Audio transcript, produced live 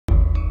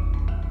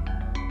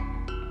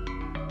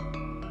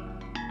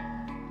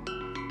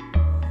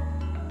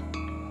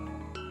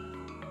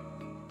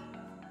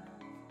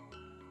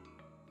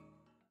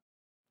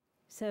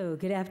So,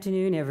 good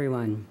afternoon,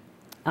 everyone.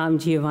 I'm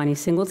Giovanni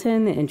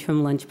Singleton, the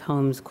Interim Lunch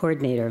Poems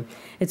Coordinator.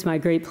 It's my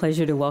great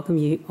pleasure to welcome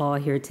you all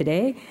here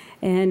today.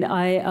 And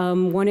I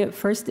want to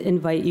first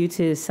invite you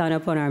to sign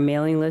up on our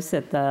mailing list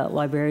at the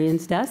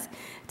librarian's desk.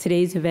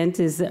 Today's event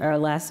is our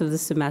last of the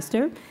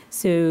semester.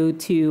 So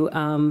to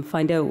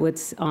find out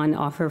what's on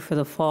offer for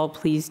the fall,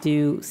 please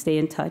do stay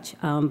in touch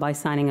by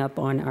signing up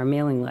on our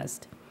mailing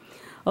list.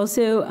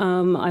 Also,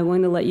 I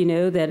want to let you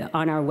know that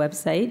on our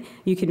website,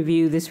 you can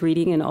view this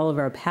reading and all of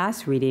our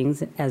past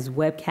readings as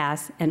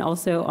webcasts and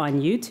also on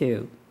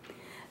YouTube.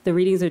 The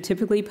readings are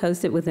typically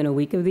posted within a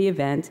week of the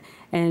event,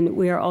 and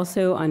we are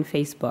also on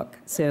Facebook,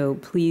 so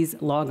please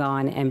log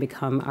on and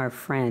become our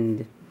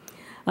friend.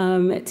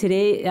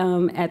 Today,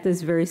 at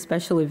this very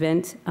special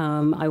event,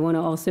 I want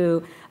to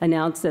also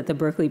announce that the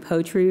Berkeley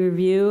Poetry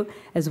Review,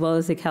 as well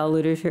as the Cal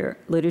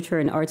Literature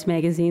and Arts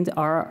magazines,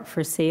 are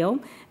for sale.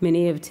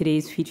 Many of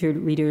today's featured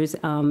readers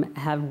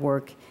have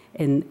work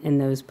in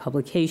those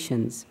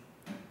publications.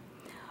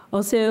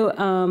 Also,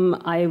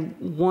 I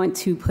want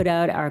to put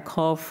out our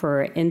call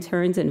for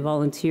interns and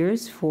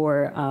volunteers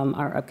for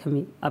our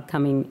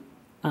upcoming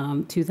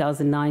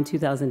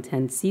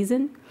 2009-2010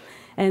 season.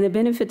 And the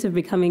benefits of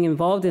becoming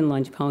involved in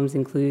lunch poems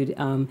include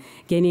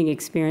gaining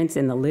experience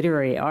in the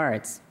literary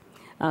arts,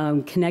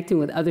 connecting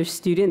with other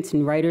students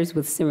and writers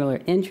with similar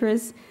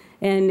interests,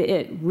 and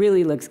it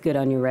really looks good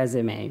on your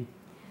resume.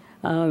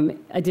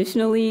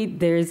 Additionally,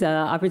 there's an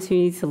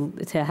opportunity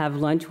to have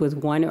lunch with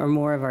one or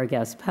more of our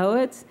guest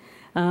poets,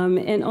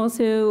 and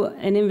also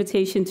an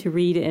invitation to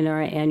read in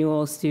our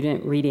annual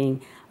student reading,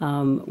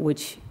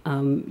 which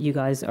you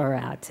guys are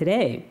at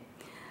today.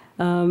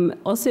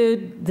 Also,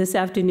 this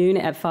afternoon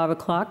at 5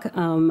 o'clock,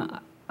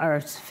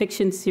 our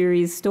fiction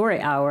series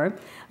Story Hour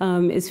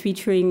is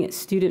featuring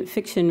student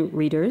fiction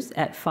readers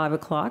at 5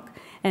 o'clock,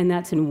 and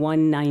that's in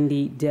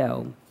 190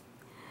 Doe.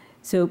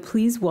 So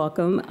please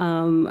welcome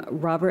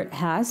Robert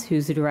Hass,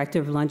 who's the director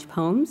of Lunch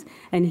Poems,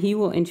 and he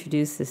will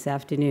introduce this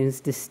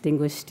afternoon's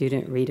distinguished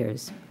student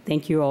readers.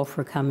 Thank you all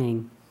for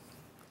coming.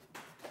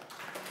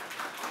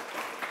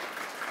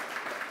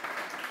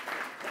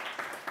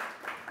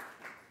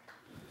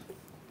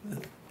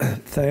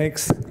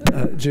 Thanks,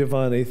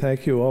 Giovanni.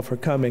 Thank you all for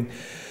coming.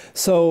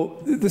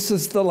 So this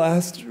is the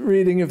last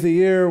reading of the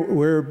year.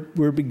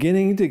 We're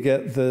beginning to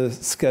get the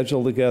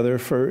schedule together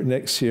for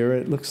next year.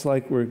 It looks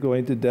like we're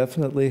going to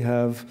definitely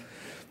have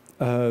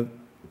the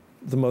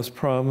most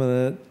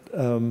prominent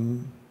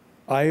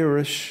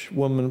Irish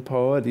woman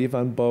poet,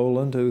 Yvonne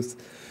Boland, who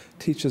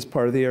teaches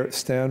part of the year at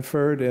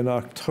Stanford in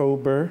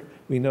October.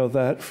 We know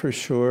that for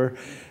sure.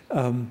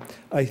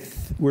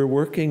 We're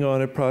working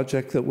on a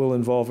project that will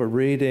involve a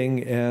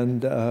reading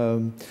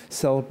and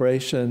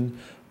celebration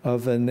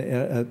of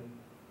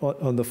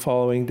on the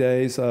following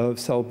days of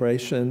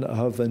celebration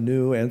of a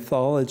new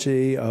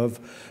anthology of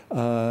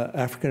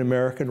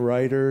African-American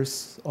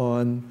writers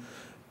on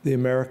the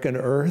American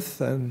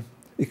earth and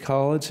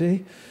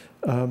ecology.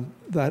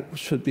 That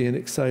should be an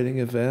exciting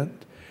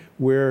event.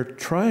 We're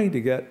trying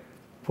to get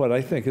what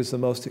I think is the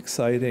most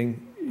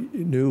exciting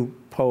new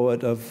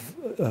poet of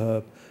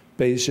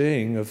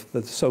Beijing, of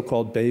the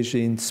so-called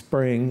Beijing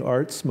Spring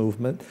Arts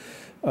Movement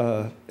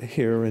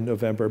here in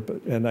November,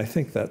 and I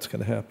think that's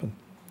going to happen.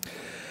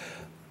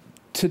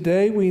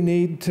 Today we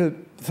need to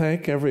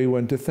thank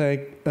everyone, to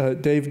thank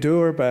Dave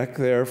Dewar back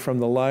there from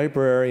the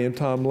library and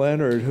Tom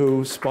Leonard,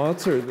 who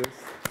sponsored this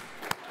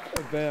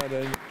event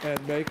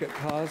and make it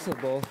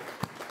possible,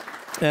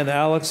 and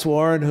Alex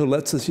Warren, who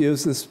lets us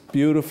use this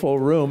beautiful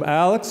room.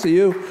 Alex, are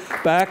you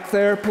back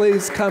there?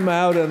 Please come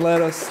out and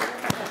let us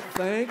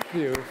thank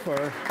you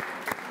for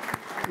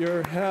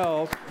your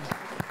help.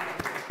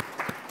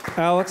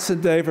 Alex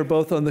and Dave are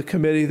both on the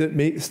committee that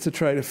meets to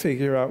try to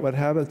figure out what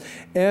happens.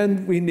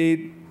 And we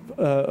need,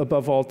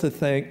 above all, to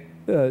thank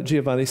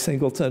Giovanni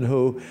Singleton,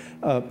 who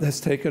has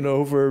taken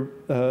over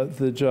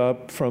the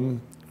job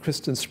from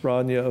Kristen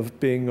Spragna of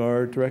being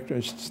our director,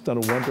 and she's done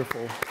a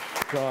wonderful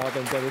job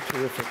and been a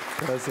terrific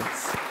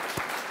presence.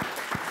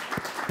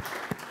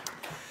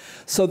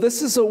 So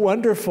this is a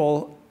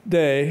wonderful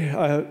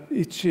day.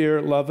 Each year,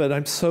 love it.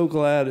 I'm so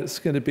glad it's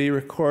going to be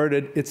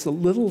recorded. It's a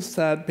little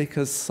sad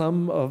because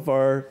some of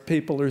our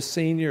people are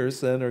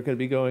seniors and are going to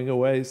be going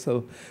away,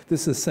 so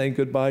this is saying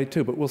goodbye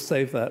too, but we'll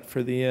save that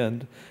for the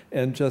end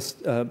and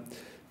just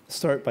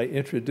start by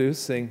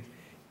introducing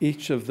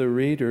each of the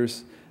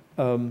readers.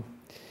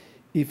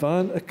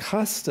 Yvonne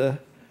Acosta,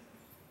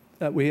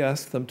 we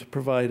asked them to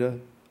provide a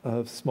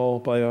small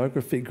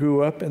biography,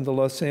 grew up in the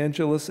Los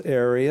Angeles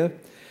area.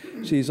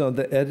 She's on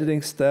the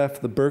editing staff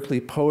of the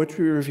Berkeley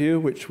Poetry Review,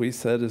 which we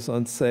said is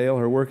on sale.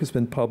 Her work has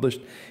been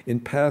published in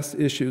past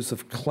issues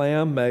of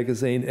Clam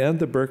magazine and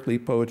the Berkeley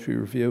Poetry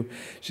Review.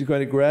 She's going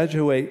to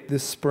graduate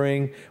this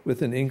spring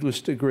with an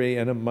English degree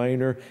and a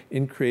minor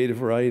in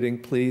creative writing.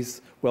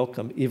 Please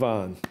welcome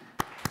Yvonne.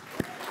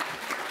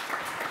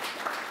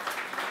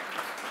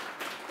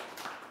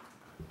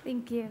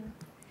 Thank you.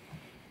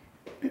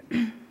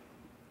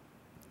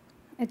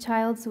 A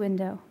Child's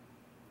Window.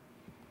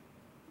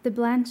 The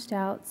blanched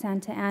out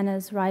Santa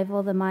Anas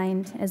rival the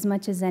mind as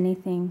much as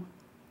anything.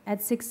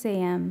 At 6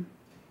 a.m.,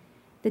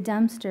 the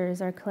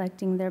dumpsters are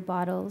collecting their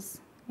bottles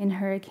in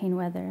hurricane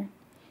weather,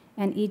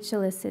 and each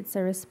elicits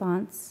a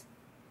response.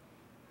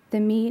 The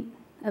meat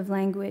of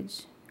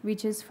language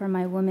reaches for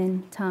my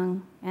woman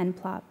tongue and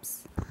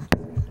plops.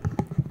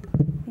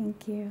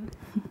 Thank you.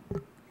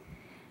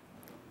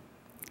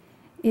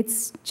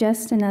 It's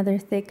just another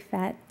thick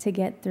fat to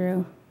get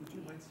through. Would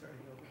you mind starting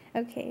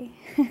over? Okay.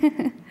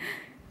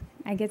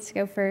 I get to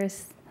go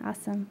first.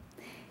 Awesome.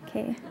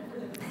 Okay.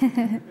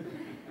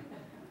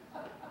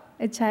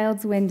 A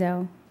child's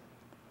window.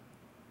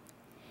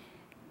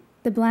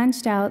 The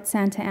blanched out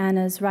Santa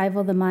Anas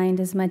rival the mind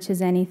as much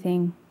as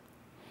anything.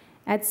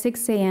 At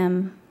 6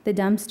 a.m., the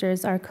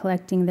dumpsters are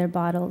collecting their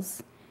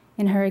bottles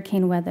in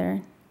hurricane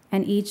weather,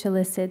 and each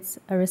elicits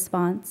a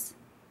response.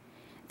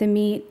 The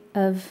meat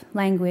of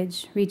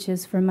language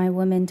reaches for my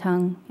woman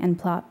tongue and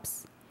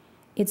plops.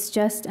 It's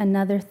just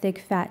another thick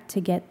fat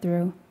to get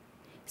through,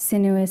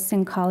 sinuous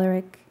and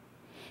choleric.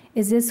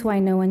 Is this why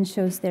no one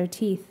shows their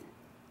teeth?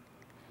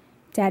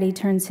 Daddy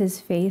turns his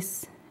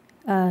face.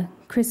 A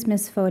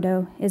Christmas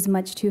photo is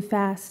much too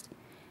fast.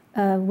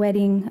 A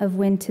wedding of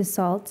wind to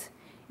salt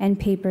and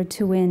paper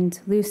to wind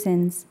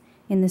loosens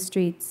in the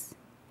streets.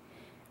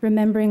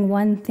 Remembering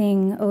one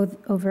thing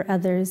over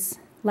others,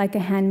 like a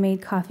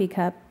handmade coffee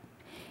cup,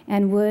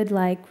 and wood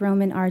like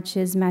Roman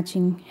arches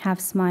matching half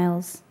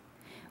smiles.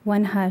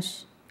 One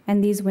hush,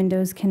 and these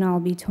windows can all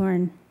be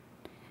torn.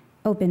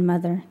 Open,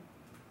 mother.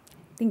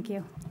 Thank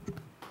you.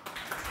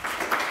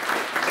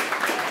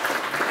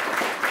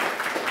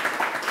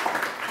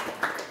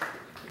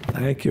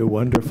 Thank you.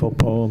 Wonderful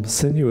poem.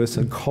 Sinuous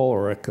and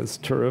choleric is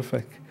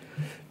terrific.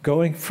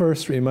 Going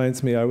first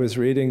reminds me, I was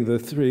reading the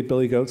 3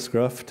 Billy Goats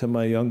Gruff to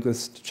my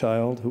youngest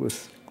child, who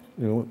was,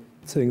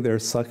 sitting there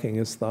sucking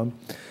his thumb.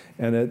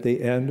 And at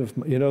the end of,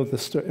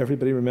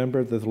 everybody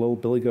remember the little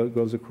Billy Goat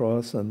goes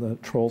across and the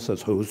troll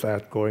says, "Who's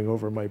that going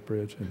over my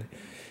bridge?" And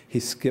he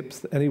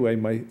skips. Anyway,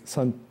 my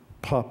son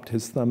popped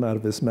his thumb out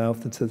of his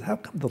mouth and said, "How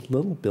come the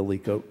little Billy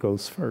Goat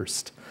goes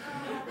first?"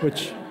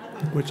 Which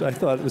I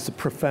thought was a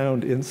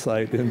profound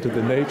insight into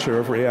the nature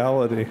of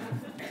reality.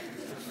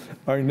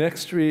 Our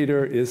next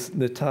reader is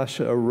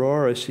Natasha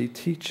Aurora. She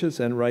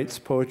teaches and writes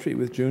poetry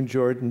with June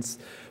Jordan's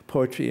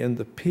Poetry and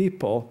the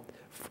People,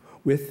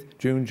 with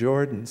June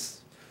Jordan's.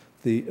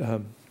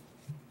 June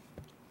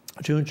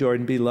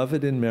Jordan,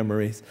 Beloved in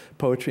Memories,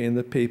 Poetry and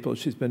the People.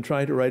 She's been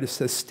trying to write a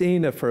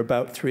sestina for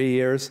about 3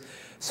 years,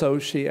 so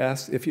she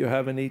asked if you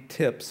have any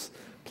tips,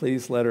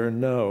 please let her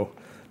know.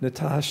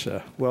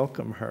 Natasha,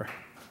 welcome her.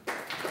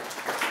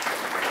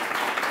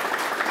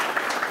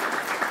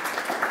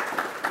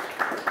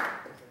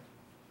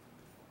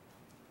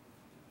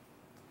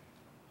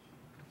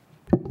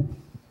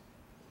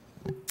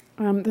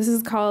 This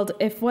is called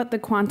If What the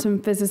Quantum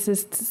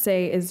Physicists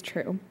Say Is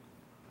True.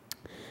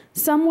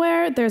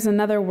 Somewhere there's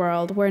another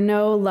world where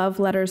no love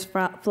letters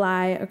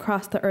fly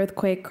across the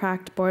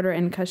earthquake-cracked border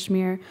in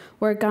Kashmir,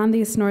 where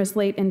Gandhi snores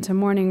late into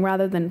morning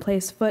rather than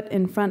place foot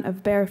in front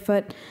of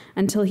barefoot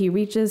until he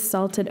reaches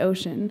salted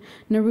ocean.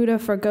 Neruda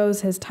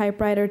forgoes his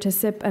typewriter to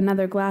sip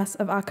another glass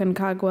of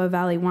Aconcagua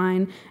Valley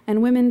wine,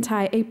 and women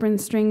tie apron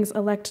strings,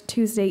 elect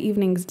Tuesday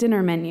evening's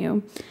dinner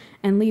menu,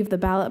 and leave the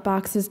ballot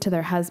boxes to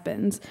their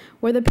husbands,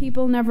 where the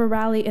people never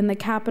rally in the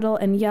Capitol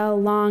and yell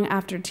long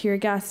after tear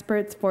gas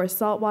spurts pour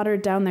salt water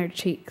down their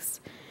cheeks.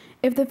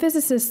 If the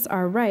physicists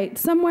are right,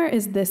 somewhere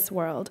is this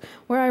world,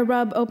 where I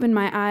rub open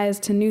my eyes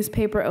to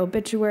newspaper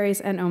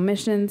obituaries and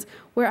omissions,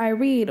 where I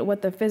read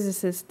what the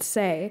physicists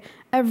say.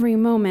 Every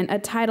moment, a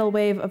tidal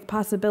wave of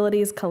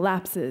possibilities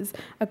collapses.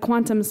 A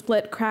quantum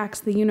split cracks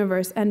the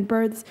universe and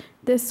births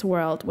this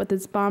world with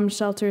its bomb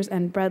shelters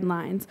and bread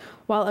lines,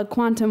 while a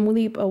quantum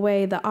leap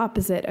away, the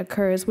opposite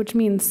occurs, which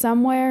means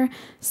somewhere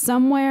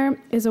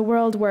is a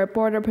world where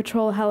Border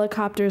Patrol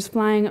helicopters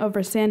flying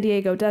over San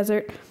Diego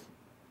desert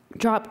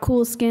drop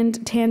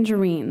cool-skinned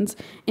tangerines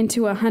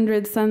into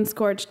 100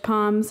 sun-scorched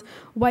palms,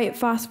 white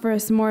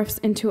phosphorus morphs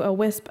into a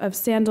wisp of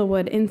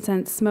sandalwood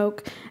incense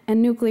smoke,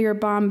 and nuclear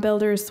bomb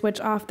builders switch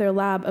off their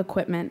lab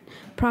equipment,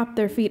 prop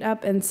their feet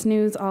up and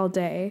snooze all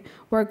day,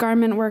 where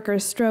garment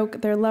workers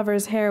stroke their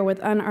lover's hair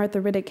with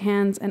unarthritic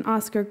hands, and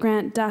Oscar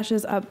Grant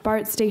dashes up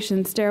BART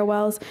station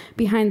stairwells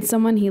behind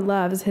someone he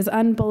loves, his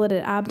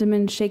unbulleted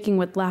abdomen shaking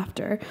with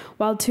laughter,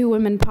 while 2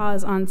 women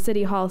pause on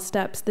City Hall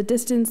steps, the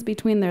distance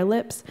between their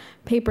lips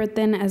paper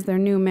thin as their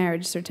new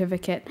marriage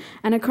certificate,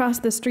 and across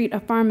the street a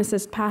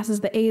pharmacist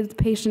passes the AIDS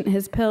patient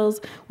his pills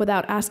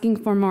without asking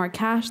for more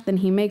cash than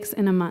he makes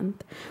in a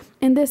month.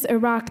 In this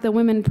Iraq, the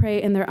women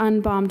pray in their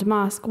unbombed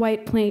mosque,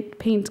 white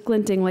paint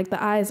glinting like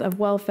the eyes of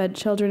well-fed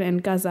children in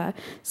Gaza,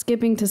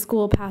 skipping to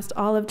school past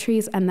olive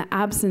trees and the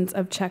absence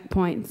of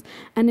checkpoints.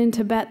 And in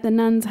Tibet, the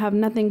nuns have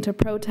nothing to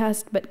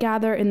protest but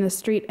gather in the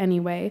street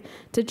anyway,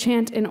 to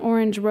chant in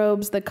orange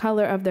robes the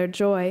color of their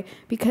joy,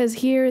 because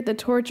here the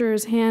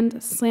torturer's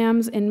hand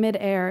slams in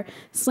midair,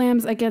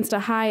 slams against a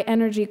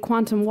high-energy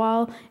quantum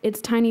wall, its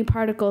tiny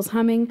particles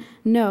humming,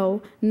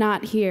 "No,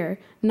 not here,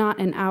 not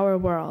in our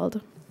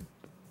world."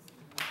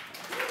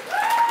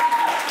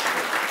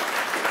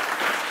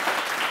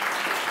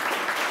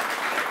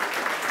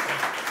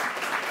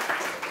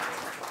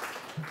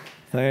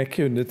 Thank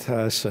you,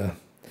 Natasha.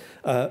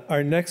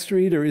 Our next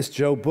reader is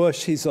Joe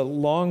Bush. He's a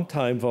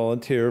longtime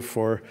volunteer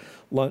for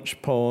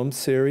Lunch Poem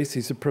Series.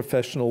 He's a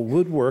professional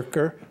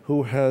woodworker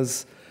who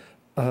has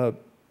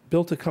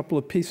built a couple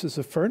of pieces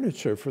of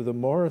furniture for the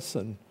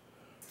Morrison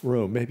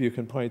room. Maybe you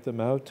can point them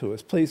out to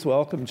us. Please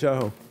welcome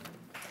Joe.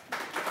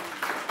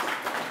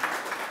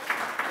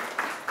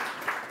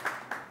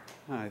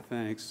 Hi,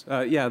 thanks.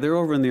 Yeah, they're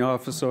over in the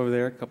office over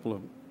there, a couple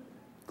of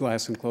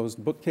glass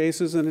enclosed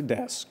bookcases and a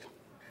desk.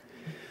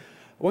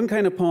 One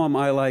kind of poem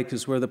I like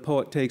is where the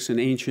poet takes an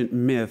ancient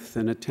myth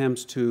and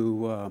attempts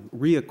to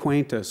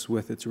reacquaint us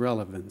with its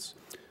relevance.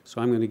 So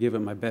I'm going to give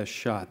it my best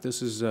shot.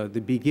 This is the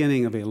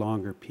beginning of a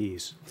longer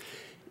piece.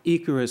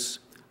 Icarus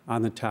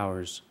on the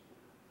towers.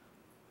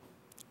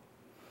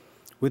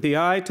 With the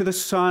eye to the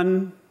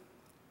sun,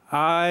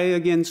 eye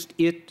against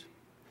it,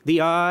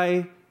 the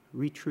eye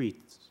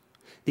retreats.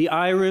 The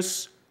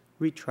iris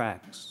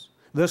retracts.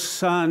 The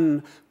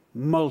sun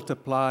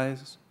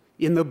multiplies.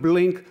 In the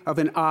blink of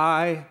an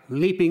eye,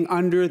 leaping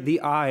under the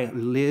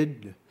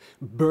eyelid,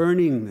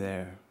 burning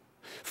there,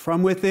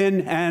 from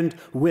within and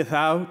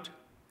without,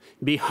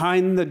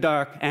 behind the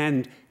dark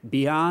and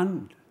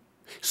beyond,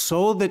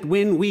 so that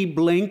when we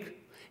blink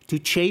to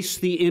chase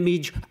the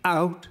image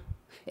out,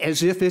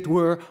 as if it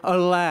were a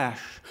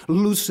lash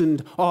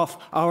loosened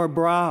off our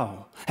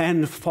brow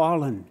and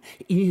fallen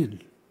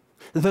in,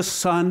 the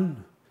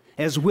sun,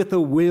 as with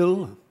a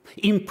will,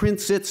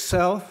 imprints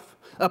itself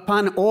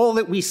upon all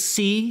that we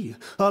see,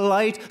 a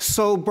light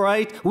so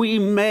bright we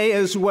may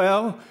as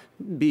well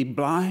be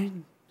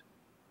blind.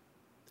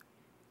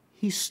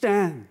 He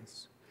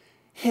stands,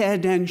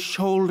 head and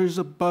shoulders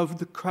above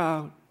the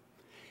crowd.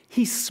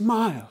 He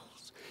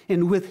smiles,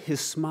 and with his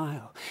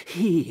smile,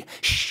 he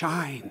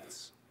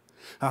shines.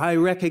 I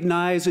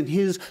recognize in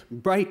his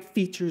bright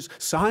features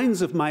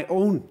signs of my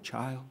own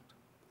child.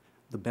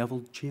 The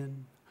beveled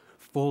chin,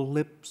 full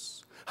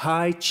lips,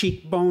 high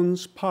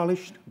cheekbones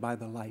polished by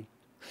the light.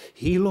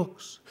 He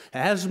looks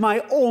as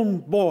my own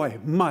boy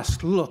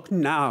must look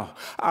now,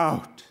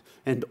 out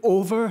and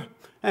over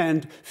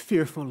and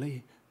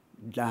fearfully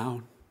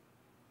down.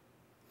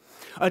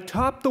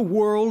 Atop the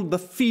world, the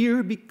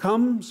fear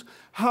becomes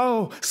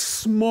how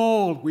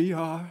small we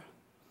are,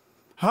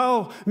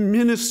 how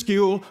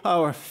minuscule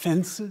our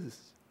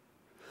fences.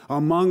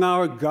 Among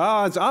our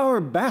gods, our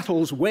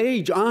battles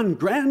wage on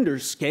grander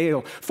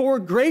scale for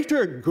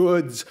greater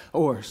goods,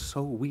 or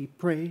so we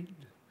prayed.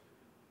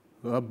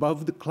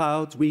 Above the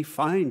clouds we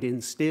find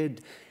instead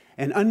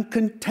an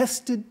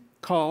uncontested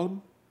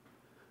calm,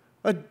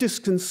 a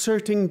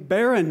disconcerting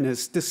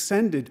barrenness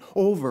descended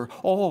over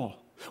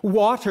all,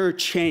 water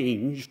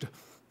changed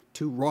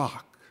to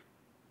rock.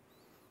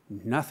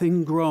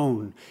 Nothing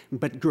grown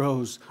but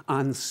grows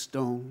on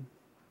stone.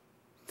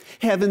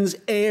 Heaven's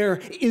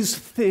air is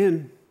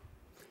thin,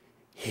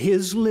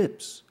 his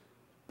lips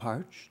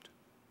parched,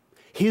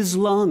 his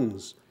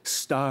lungs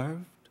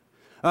starved.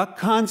 A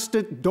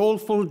constant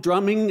doleful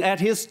drumming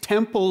at his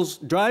temples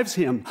drives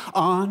him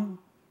on,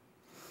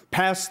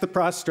 past the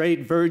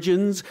prostrate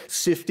virgins,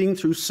 sifting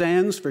through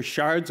sands for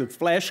shards of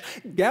flesh.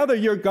 Gather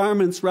your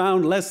garments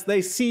round, lest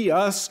they see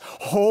us,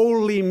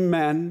 holy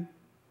men,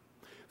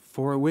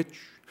 for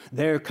which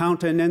their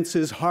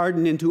countenances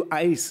harden into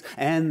ice,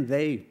 and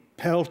they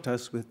pelt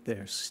us with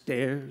their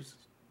stares.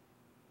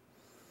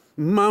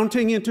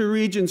 Mounting into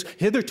regions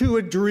hitherto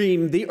a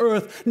dream, the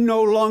earth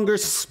no longer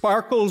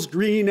sparkles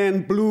green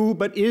and blue,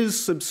 but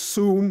is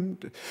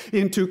subsumed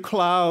into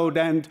cloud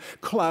and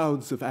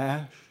clouds of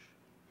ash.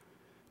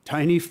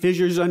 Tiny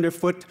fissures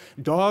underfoot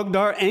dogged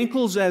our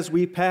ankles as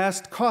we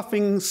passed,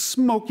 coughing,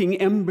 smoking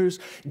embers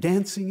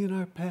dancing in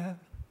our path,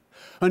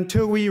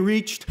 until we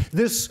reached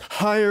this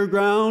higher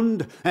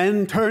ground,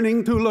 and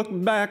turning to look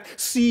back,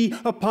 see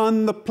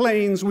upon the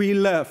plains we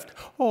left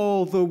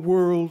all the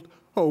world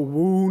a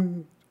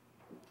wound.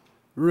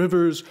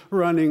 Rivers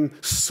running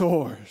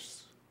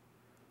sores,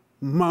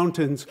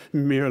 mountains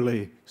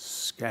merely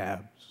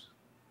scabs.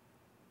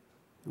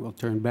 We'll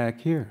turn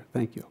back here.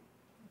 Thank you.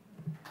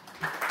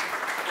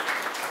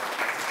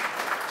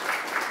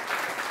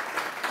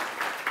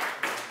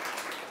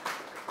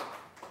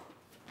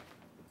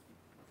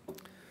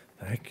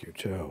 Thank you,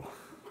 Joe.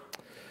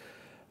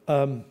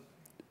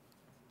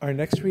 Our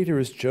next reader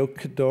is Joe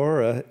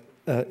Cadora.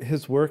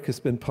 His work has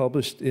been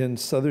published in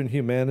Southern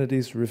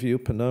Humanities Review,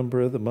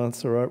 Penumbra, the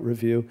Montserrat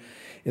Review.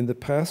 In the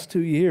past 2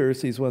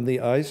 years, he's won the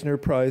Eisner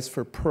Prize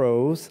for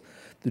Prose,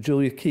 the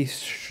Julia Keith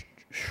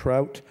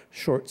Schrout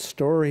Short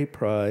Story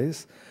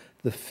Prize,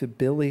 the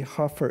Billy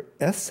Hoffer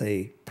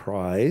Essay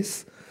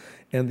Prize,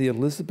 and the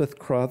Elizabeth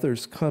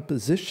Crothers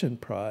Composition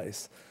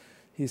Prize.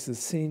 He's a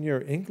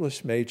senior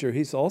English major.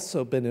 He's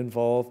also been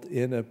involved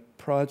in a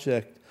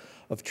project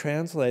of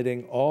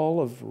translating all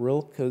of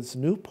Rilke's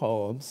new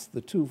poems,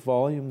 the 2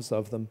 volumes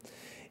of them,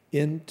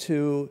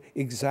 into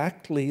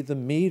exactly the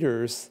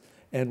meters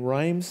and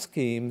rhyme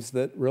schemes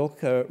that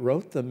Rilke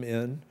wrote them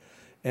in.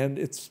 And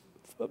it's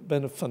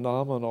been a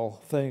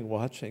phenomenal thing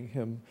watching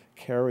him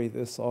carry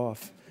this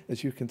off.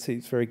 As you can see,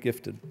 he's very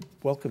gifted.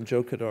 Welcome,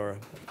 Joe Cadora.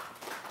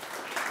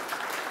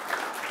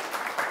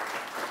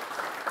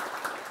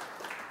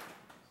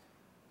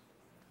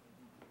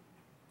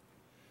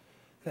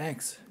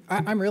 Thanks.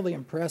 I'm really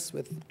impressed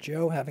with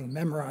Joe having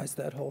memorized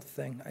that whole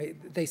thing.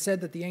 They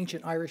said that the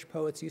ancient Irish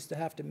poets used to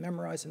have to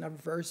memorize enough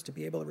verse to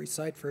be able to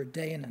recite for a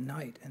day and a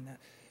night, and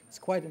it's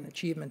quite an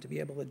achievement to be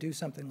able to do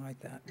something like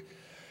that.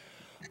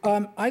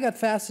 I got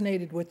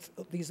fascinated with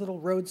these little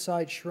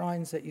roadside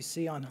shrines that you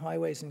see on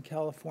highways in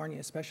California,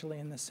 especially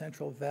in the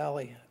Central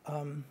Valley.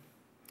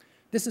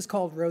 This is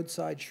called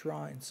roadside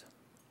shrines.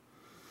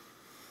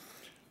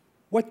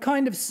 What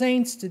kind of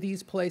saints do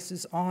these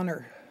places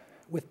honor?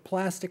 With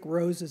plastic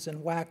roses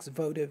and wax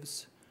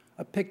votives,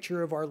 a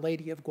picture of Our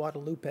Lady of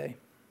Guadalupe.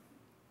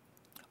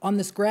 On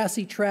this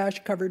grassy,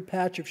 trash-covered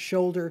patch of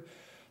shoulder,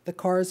 the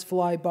cars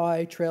fly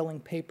by, trailing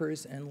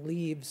papers and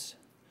leaves,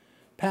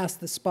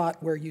 past the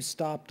spot where you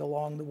stopped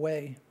along the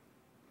way.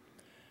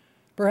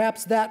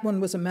 Perhaps that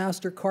one was a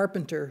master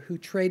carpenter who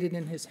traded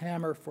in his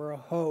hammer for a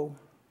hoe,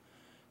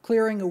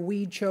 clearing a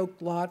weed-choked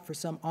lot for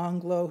some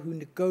Anglo who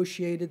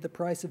negotiated the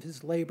price of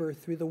his labor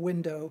through the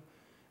window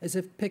as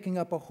if picking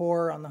up a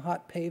whore on the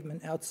hot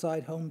pavement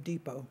outside Home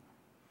Depot.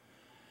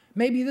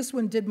 Maybe this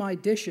one did my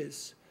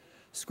dishes,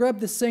 scrubbed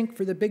the sink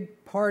for the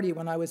big party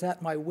when I was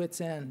at my wit's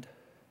end.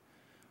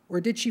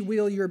 Or did she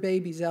wheel your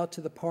babies out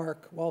to the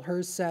park while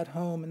hers sat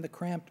home in the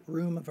cramped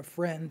room of a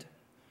friend?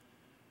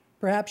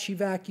 Perhaps she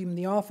vacuumed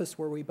the office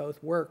where we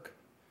both work,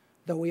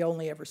 though we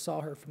only ever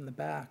saw her from the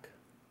back.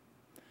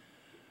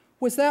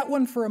 Was that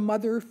one for a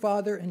mother,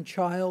 father, and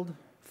child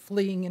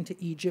fleeing into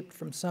Egypt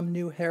from some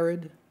new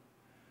Herod?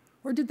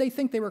 Or did they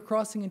think they were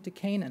crossing into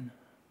Canaan?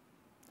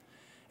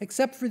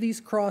 Except for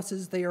these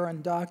crosses, they are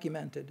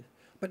undocumented,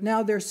 but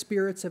now their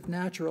spirits have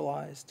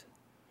naturalized.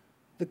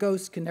 The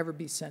ghosts can never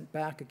be sent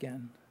back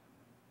again.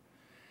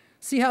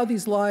 See how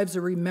these lives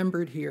are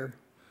remembered here.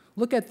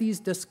 Look at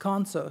these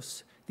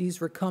descansos, these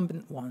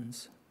recumbent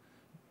ones.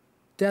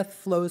 Death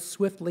flows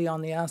swiftly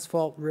on the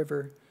asphalt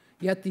river,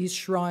 yet these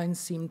shrines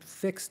seem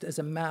fixed as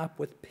a map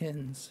with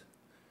pins.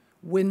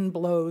 Wind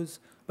blows,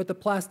 but the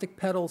plastic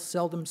petals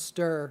seldom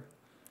stir,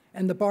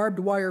 and the barbed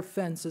wire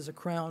fence is a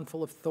crown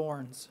full of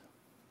thorns.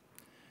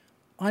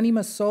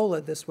 Anima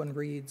sola, this one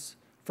reads,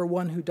 for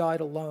one who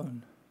died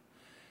alone.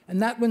 And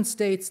that one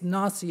states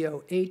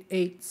Nacio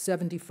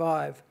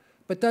 8875,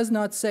 but does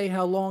not say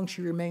how long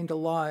she remained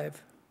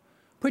alive.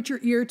 Put your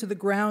ear to the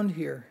ground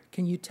here.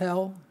 Can you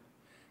tell?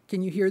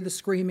 Can you hear the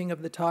screaming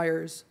of the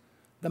tires,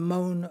 the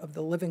moan of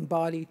the living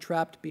body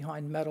trapped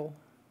behind metal?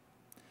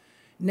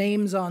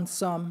 Names on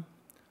some,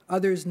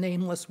 others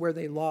nameless where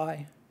they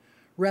lie,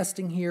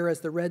 resting here as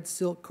the red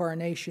silk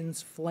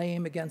carnations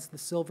flame against the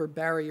silver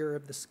barrier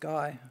of the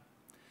sky.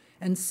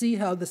 And see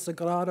how the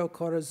Sagrado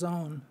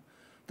Corazon,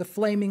 the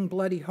flaming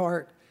bloody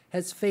heart,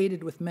 has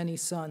faded with many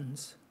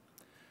suns,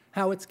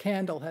 how its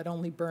candle had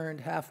only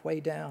burned halfway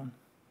down.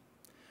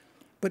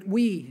 But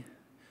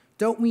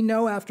don't we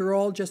know after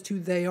all just who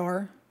they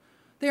are?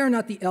 They are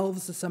not the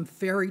elves of some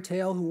fairy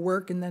tale who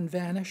work and then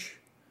vanish.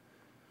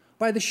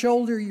 By the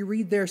shoulder you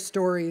read their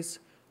stories,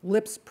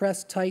 lips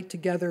pressed tight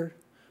together,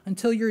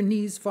 until your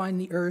knees find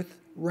the earth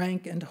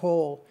rank and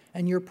whole,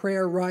 and your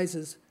prayer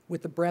rises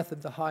with the breath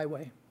of the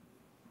highway.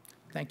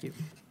 Thank you.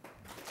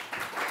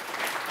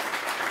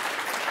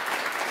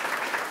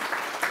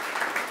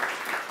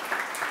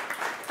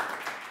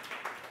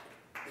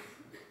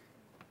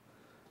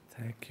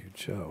 Thank you,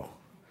 Joe.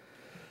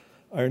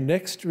 Our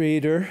next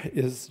reader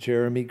is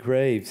Jeremy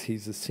Graves.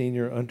 He's a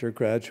senior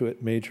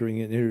undergraduate majoring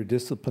in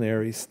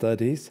interdisciplinary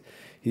studies.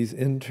 He's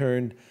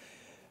interned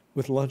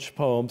with Lunch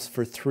Poems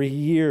for 3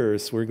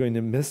 years. We're going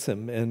to miss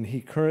him. And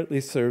he currently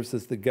serves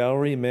as the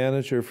gallery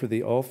manager for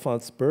the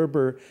Alphonse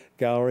Berber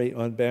Gallery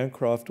on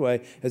Bancroft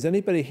Way. Has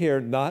anybody here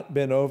not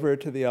been over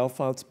to the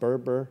Alphonse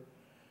Berber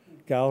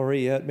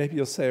Gallery yet? Maybe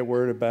you'll say a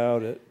word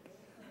about it.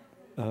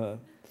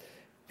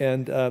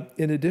 And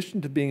in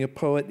addition to being a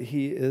poet,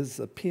 he is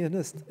a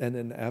pianist and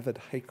an avid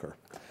hiker.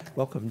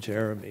 Welcome,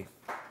 Jeremy.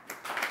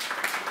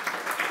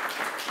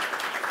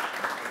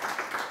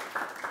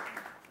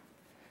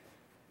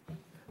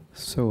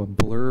 So a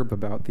blurb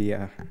about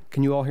the,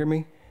 can you all hear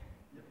me?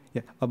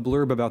 Yeah, a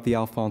blurb about the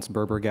Alphonse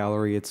Berber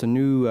Gallery. It's a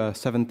new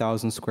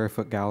 7,000 square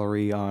foot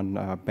gallery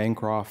on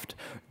Bancroft,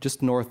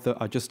 just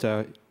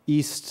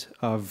east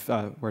of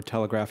where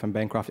Telegraph and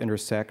Bancroft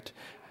intersect.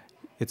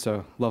 It's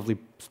a lovely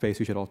space.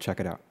 You should all check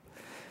it out.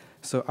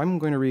 So I'm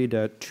going to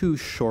read 2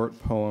 short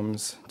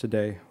poems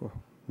today, or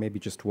maybe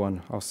just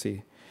one. I'll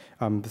see.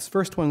 This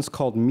first one's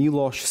called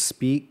Miloš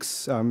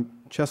Speaks.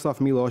 Czesław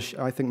Miloš,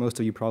 I think most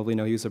of you probably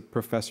know, he was a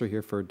professor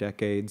here for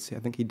decades. I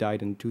think he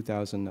died in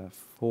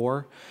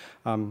 2004.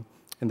 In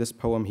this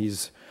poem,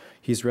 he's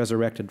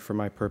resurrected for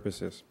my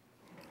purposes.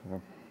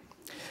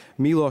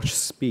 Miloš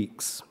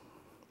Speaks.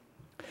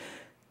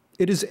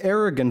 It is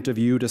arrogant of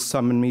you to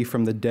summon me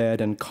from the dead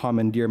and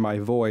commandeer my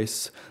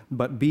voice,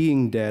 but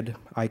being dead,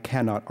 I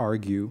cannot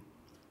argue.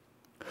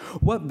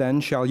 What then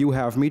shall you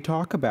have me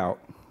talk about?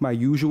 My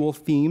usual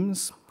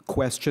themes?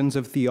 Questions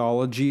of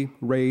theology,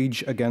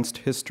 rage against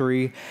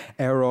history,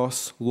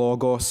 eros,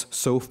 logos,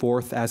 so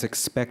forth as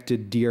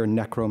expected, dear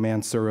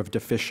necromancer of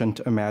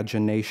deficient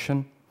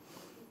imagination?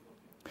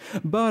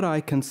 But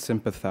I can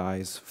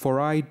sympathize, for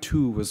I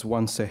too was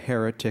once a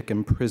heretic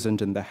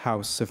imprisoned in the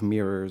house of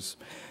mirrors,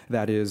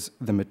 that is,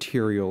 the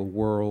material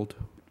world.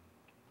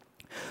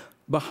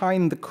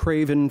 Behind the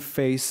craven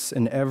face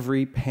in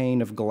every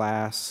pane of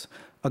glass,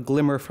 a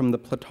glimmer from the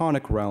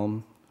Platonic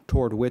realm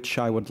toward which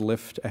I would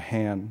lift a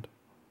hand.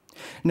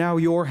 Now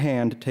your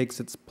hand takes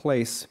its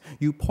place.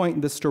 You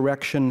point this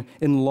direction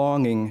in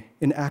longing,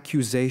 in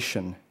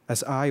accusation,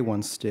 as I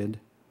once did.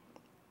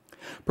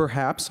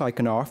 Perhaps I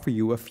can offer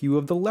you a few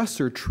of the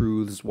lesser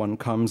truths one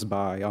comes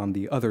by on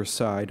the other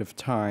side of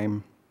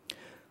time.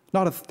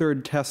 Not a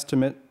third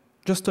testament,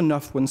 just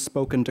enough when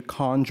spoken to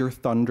conjure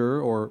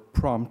thunder or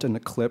prompt an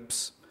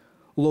eclipse.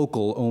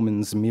 Local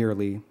omens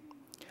merely.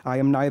 I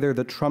am neither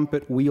the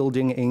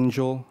trumpet-wielding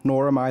angel,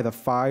 nor am I the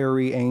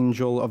fiery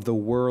angel of the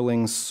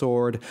whirling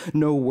sword.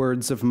 No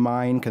words of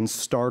mine can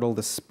startle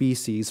the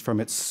species from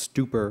its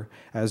stupor,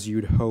 as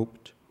you'd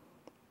hoped.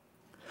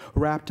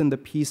 Wrapped in the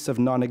peace of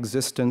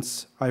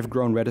non-existence, I've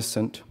grown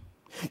reticent.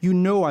 You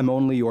know I'm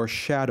only your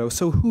shadow,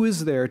 so who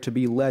is there to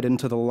be led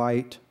into the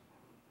light?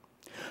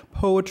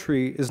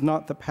 Poetry is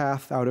not the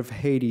path out of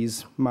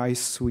Hades, my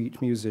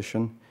sweet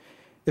musician.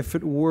 If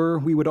it were,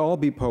 we would all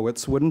be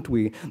poets, wouldn't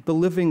we? The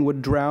living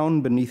would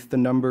drown beneath the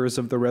numbers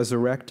of the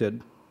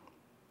resurrected.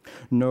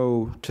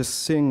 No, to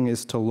sing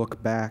is to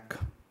look back,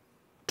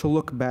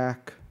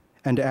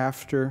 and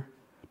after,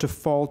 to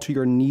fall to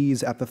your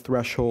knees at the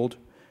threshold,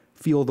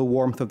 feel the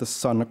warmth of the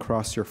sun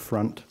across your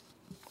front.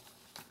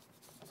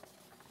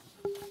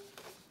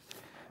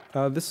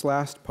 This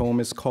last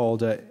poem is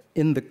called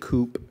In the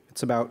Coop.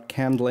 It's about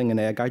candling an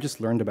egg. I just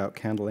learned about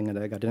candling an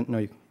egg. I didn't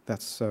know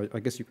that's, I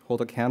guess you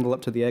hold a candle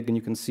up to the egg and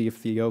you can see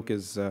if the yolk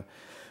is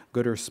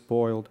good or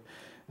spoiled.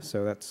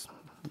 So that's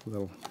a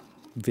little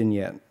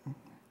vignette.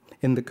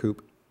 In the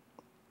Coop.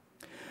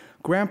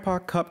 Grandpa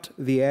cupped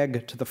the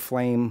egg to the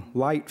flame,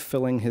 light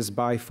filling his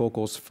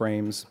bifocals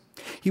frames.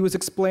 He was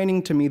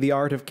explaining to me the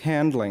art of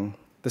candling.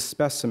 The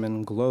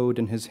specimen glowed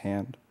in his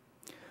hand.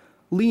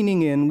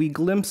 Leaning in, we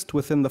glimpsed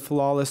within the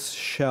flawless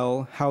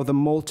shell how the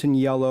molten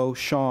yellow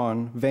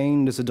shone,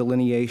 veined as a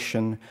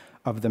delineation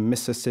of the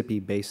Mississippi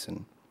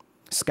basin.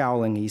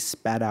 Scowling, he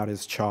spat out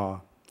his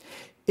chaw.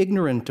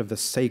 Ignorant of the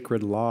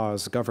sacred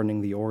laws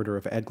governing the order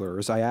of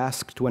egglers, I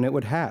asked when it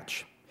would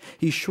hatch.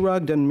 He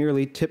shrugged and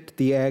merely tipped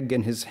the egg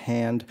in his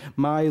hand.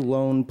 My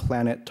lone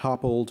planet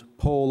toppled,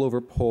 pole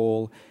over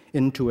pole,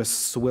 into a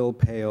swill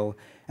pail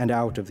and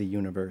out of the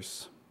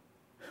universe.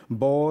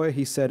 Boy,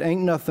 he said,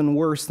 ain't nothing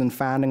worse than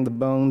finding the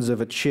bones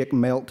of a chick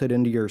melted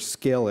into your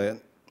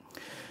skillet.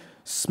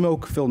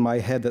 Smoke filled my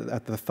head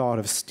at the thought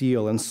of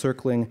steel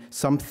encircling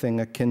something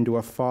akin to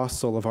a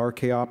fossil of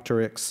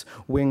Archaeopteryx,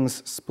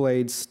 wings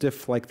splayed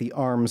stiff like the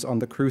arms on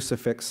the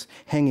crucifix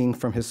hanging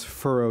from his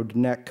furrowed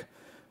neck.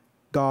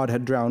 God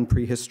had drowned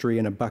prehistory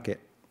in a bucket.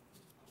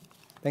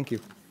 Thank you.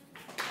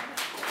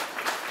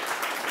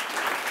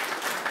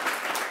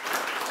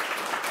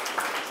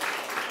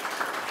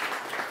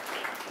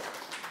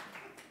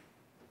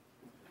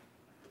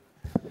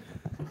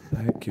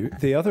 Thank you.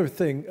 The other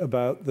thing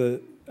about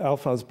the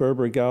Alphonse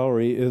Berber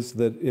Gallery is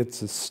that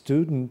it's a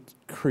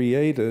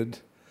student-created,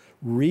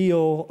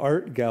 real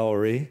art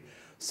gallery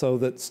so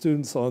that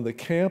students on the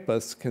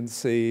campus can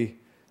see.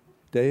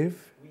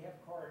 Dave? We have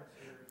cards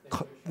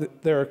here.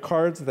 There are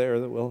cards there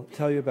that we'll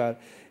tell you about.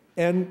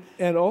 And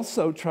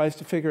also tries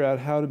to figure out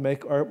how to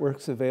make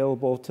artworks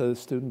available to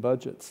student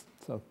budgets.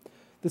 So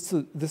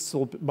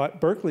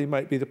Berkeley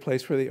might be the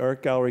place where the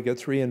art gallery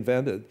gets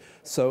reinvented.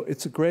 So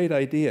it's a great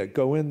idea.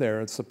 Go in there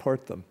and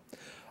support them.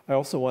 I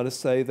also want to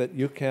say that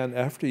you can,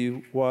 after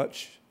you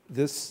watch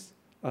this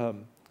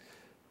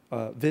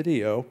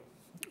video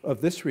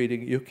of this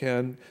reading, you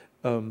can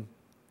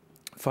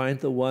find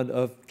the one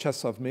of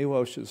Czesław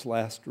Miłosz's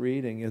last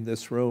reading in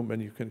this room,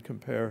 and you can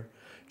compare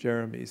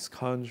Jeremy's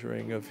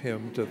conjuring of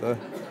him to the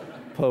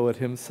poet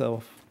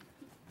himself.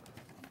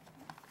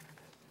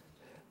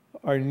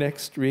 Our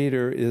next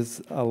reader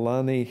is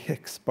Alani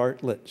Hicks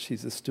Bartlett.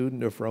 She's a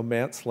student of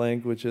Romance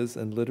Languages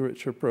and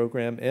Literature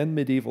program and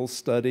Medieval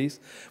Studies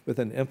with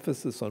an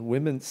emphasis on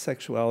women's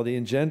sexuality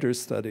and gender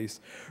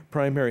studies.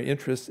 Primary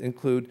interests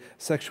include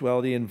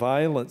sexuality and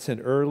violence in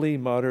early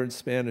modern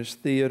Spanish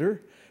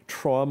theater,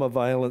 trauma,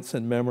 violence,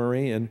 and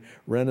memory in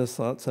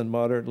Renaissance and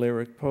modern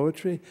lyric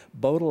poetry,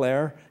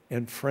 Baudelaire,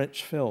 and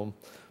French film.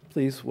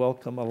 Please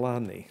welcome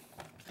Alani.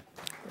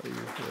 Are you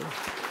here?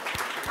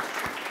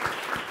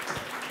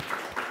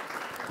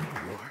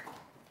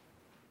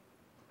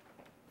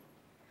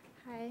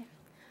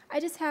 I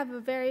just have a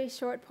very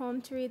short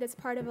poem to read that's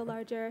part of a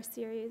larger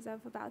series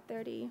of about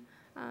 30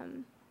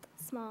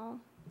 small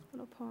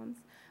little poems.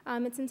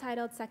 It's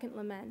entitled Second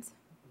Lament.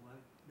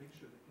 Make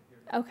sure they can hear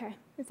you. Okay,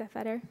 is that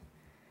better?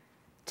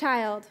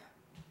 Child,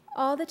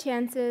 all the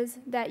chances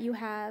that you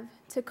have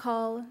to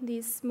cull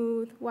these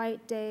smooth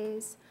white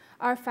days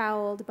are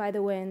fouled by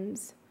the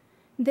winds.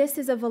 This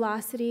is a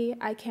velocity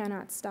I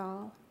cannot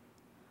stall.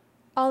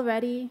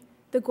 Already,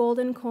 the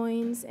golden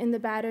coins in the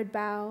battered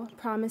bow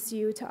promise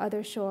you to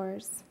other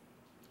shores.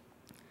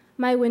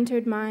 My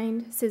wintered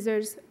mind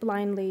scissors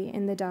blindly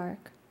in the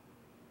dark.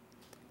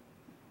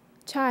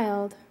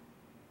 Child,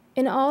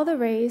 in all the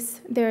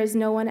race, there is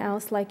no one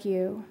else like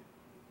you.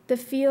 The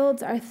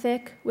fields are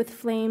thick with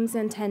flames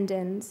and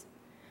tendons.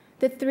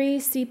 The 3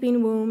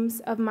 seeping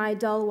wombs of my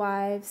dull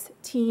wives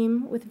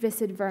teem with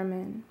viscid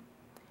vermin.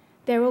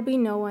 There will be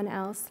no one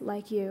else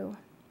like you.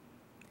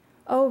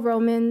 O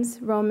Romans,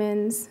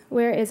 Romans,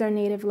 where is our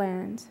native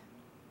land?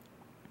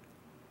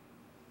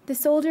 The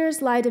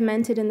soldiers lie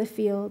demented in the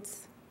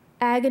fields.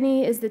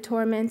 Agony is the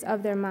torment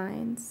of their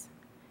minds.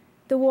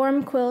 The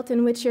warm quilt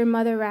in which your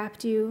mother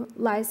wrapped you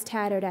lies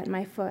tattered at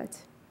my foot.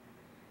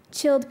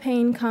 Chilled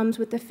pain comes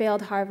with the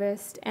failed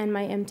harvest and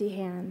my empty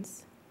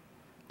hands.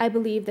 I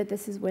believe that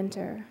this is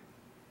winter.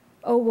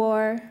 O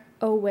war,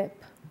 O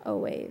whip, O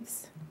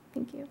waves.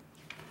 Thank you.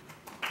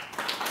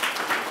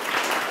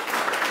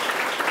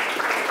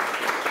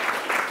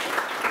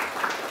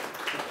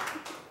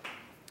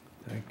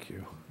 Thank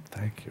you.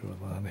 Thank you,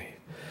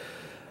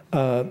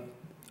 Alani.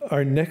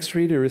 Our next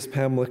reader is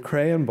Pamela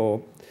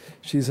Crayenbull.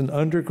 She's an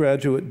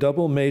undergraduate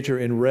double major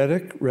in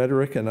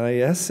rhetoric, and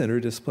IS,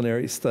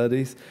 interdisciplinary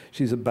studies.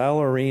 She's a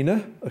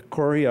ballerina, a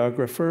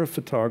choreographer, a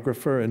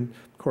photographer, and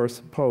of course,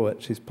 a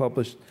poet. She's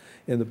published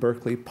in the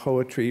Berkeley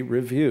Poetry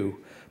Review.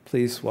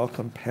 Please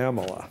welcome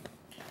Pamela.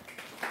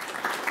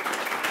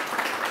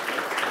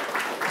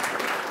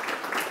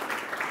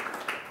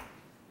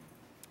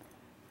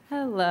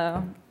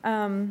 Hello.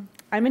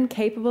 I'm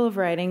incapable of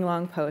writing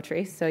long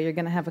poetry, so you're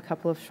going to have a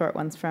couple of short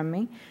ones from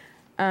me.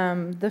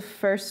 The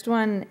first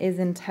one is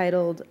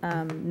entitled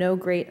No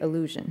Great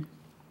Illusion.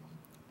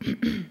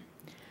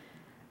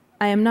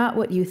 I am not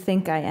what you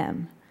think I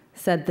am,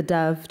 said the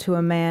dove to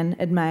a man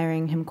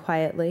admiring him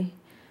quietly.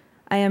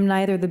 I am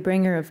neither the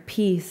bringer of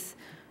peace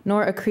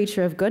nor a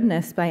creature of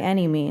goodness by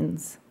any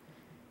means.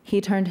 He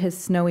turned his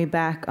snowy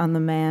back on the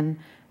man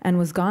and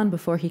was gone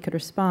before he could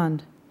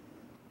respond.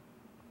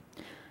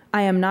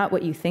 I am not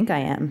what you think I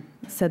am,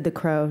 said the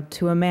crow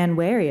to a man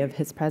wary of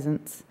his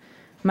presence.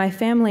 My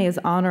family is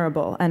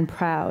honorable and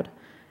proud,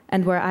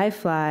 and where I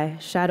fly,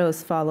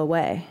 shadows fall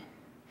away.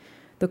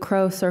 The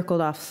crow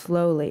circled off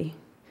slowly,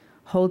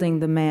 holding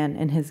the man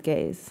in his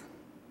gaze.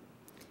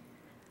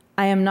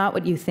 I am not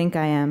what you think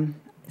I am.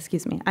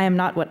 I am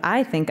not what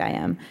I think I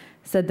am,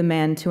 said the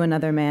man to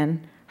another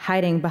man,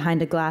 hiding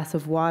behind a glass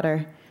of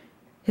water.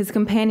 His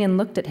companion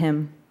looked at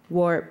him,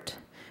 warped,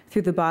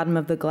 through the bottom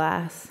of the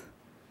glass.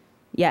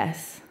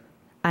 Yes,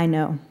 I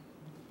know.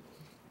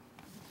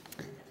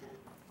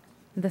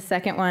 The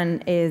second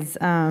one is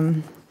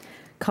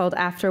called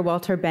After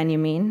Walter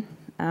Benjamin.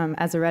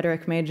 As a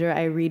rhetoric major,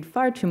 I read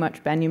far too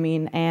much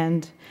Benjamin,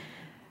 and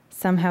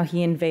somehow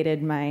he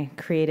invaded my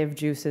creative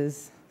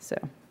juices. So,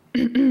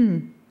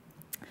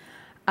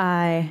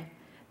 I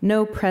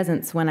know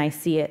presence when I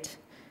see it.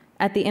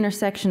 At the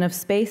intersection of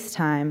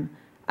space-time,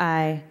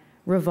 I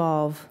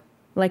revolve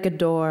like a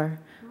door,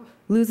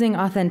 losing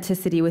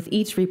authenticity with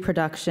each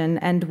reproduction,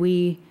 and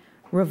we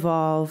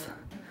revolve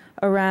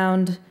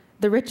around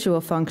the ritual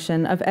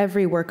function of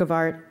every work of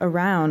art,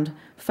 around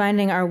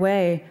finding our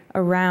way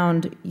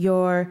around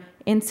your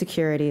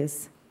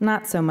insecurities,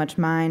 not so much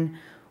mine,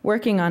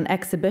 working on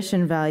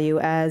exhibition value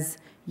as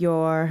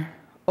your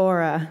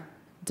aura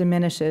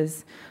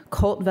diminishes.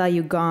 Cult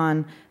value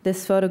gone,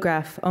 this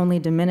photograph only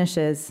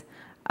diminishes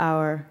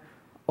our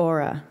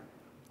aura.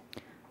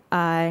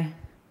 I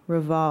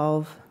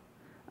revolve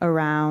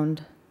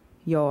around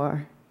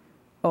your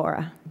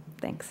aura.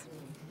 Thanks.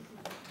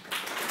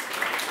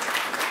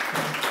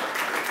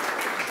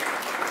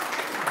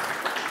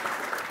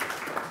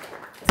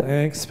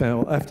 Thanks,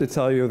 Pamela. I have to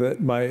tell you that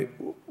my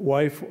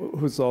wife,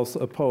 who's also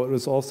a poet,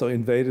 was also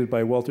invaded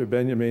by Walter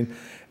Benjamin.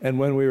 And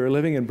when we were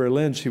living in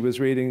Berlin, she was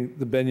reading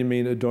the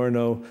Benjamin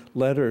Adorno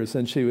letters,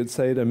 and she would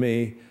say to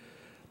me,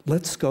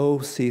 let's go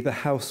see the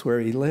house where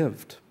he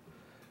lived.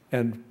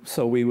 And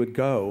so we would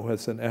go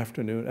as an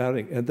afternoon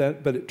outing.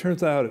 But it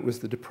turns out it was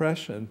the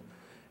Depression,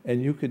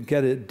 and you could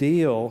get a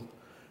deal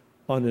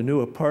on a new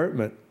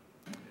apartment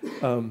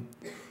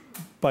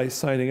by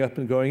signing up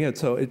and going in.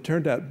 So it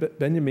turned out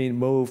Benjamin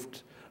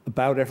moved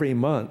about every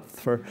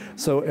month.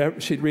 So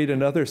she'd read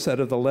another set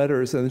of the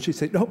letters, and then she'd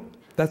say, nope,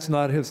 that's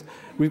not his.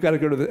 We've got to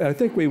go to I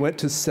think we went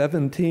to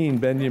 17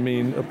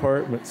 Benjamin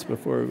apartments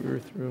before we were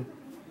through.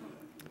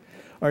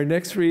 Our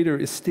next reader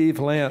is Steve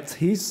Lance.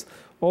 He's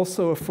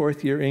also a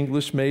fourth-year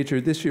English major.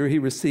 This year he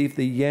received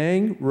the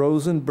Yang,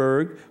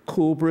 Rosenberg,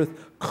 Coolbrith,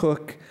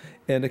 Cook,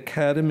 and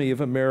Academy of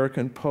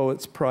American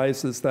Poets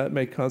prizes. That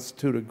may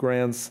constitute a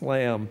grand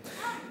slam.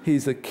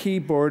 He's a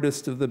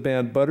keyboardist of the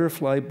band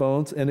Butterfly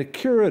Bones and a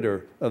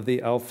curator of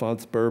the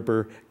Alphonse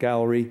Berber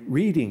Gallery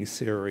Reading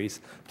Series.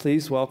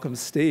 Please welcome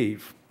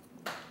Steve.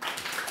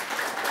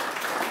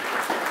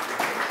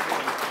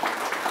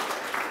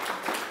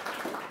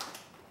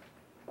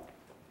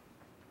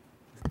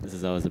 This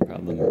is always a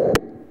problem.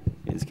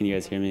 Can you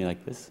guys hear me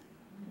like this?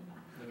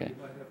 Okay.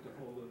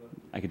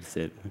 I could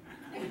sit.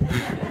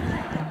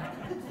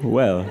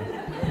 Well.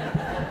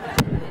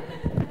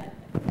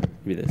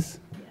 Maybe this.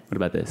 What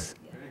about this?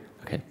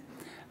 Okay.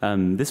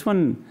 This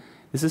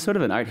is sort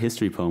of an art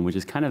history poem, which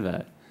is kind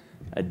of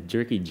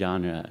jerky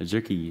genre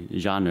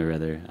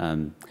rather.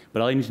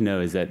 But all you need to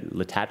know is that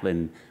Le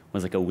Tatlin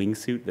was like a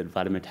wingsuit that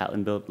Vladimir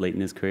Tatlin built late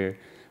in his career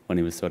when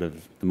he was sort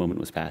of, the moment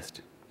was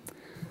past.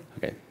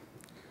 Okay.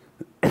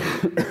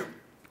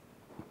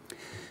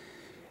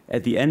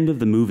 At the end of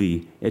the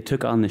movie, it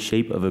took on the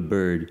shape of a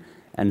bird,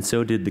 and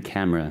so did the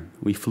camera.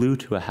 We flew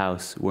to a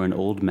house where an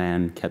old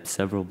man kept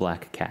several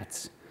black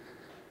cats.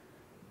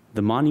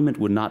 The monument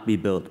would not be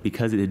built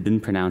because it had been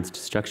pronounced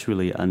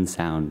structurally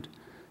unsound.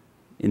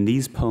 In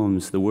these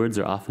poems, the words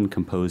are often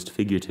composed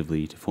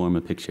figuratively to form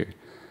a picture.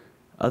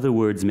 Other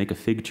words make a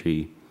fig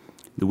tree,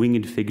 the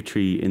winged fig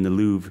tree in the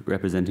Louvre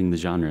representing the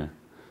genre.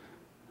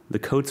 The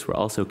coats were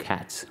also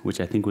cats, which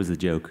I think was the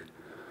joke.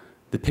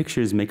 The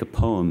pictures make a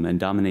poem and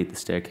dominate the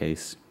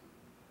staircase.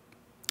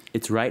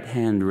 Its right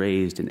hand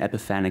raised in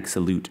epiphanic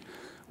salute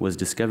was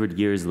discovered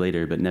years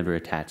later but never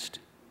attached.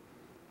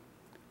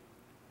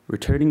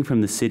 Returning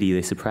from the city,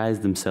 they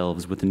surprised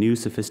themselves with a new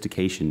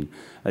sophistication,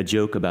 a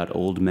joke about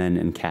old men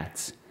and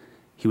cats.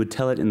 He would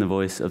tell it in the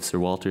voice of Sir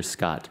Walter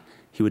Scott.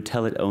 He would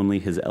tell it only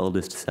his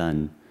eldest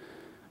son.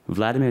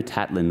 Vladimir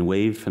Tatlin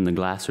waved from the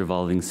glass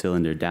revolving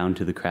cylinder down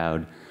to the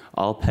crowd,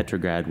 all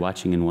Petrograd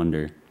watching in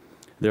wonder.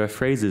 There are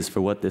phrases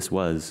for what this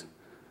was.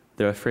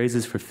 There are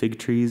phrases for fig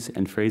trees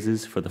and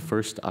phrases for the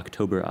first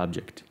October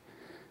object.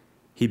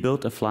 He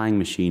built a flying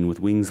machine with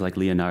wings like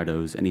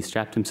Leonardo's, and he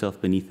strapped himself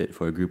beneath it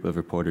for a group of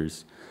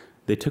reporters.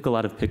 They took a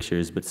lot of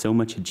pictures, but so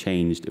much had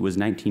changed. It was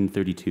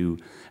 1932,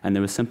 and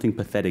there was something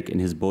pathetic in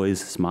his boy's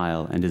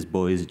smile and his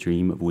boy's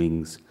dream of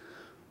wings.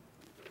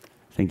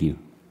 Thank you.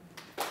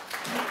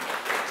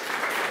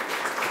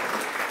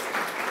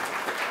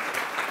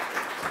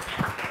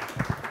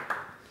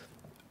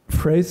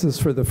 Phrases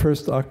for the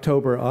first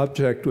October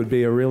object would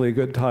be a really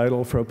good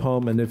title for a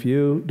poem, and if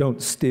you don't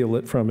steal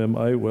it from him,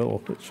 I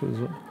will.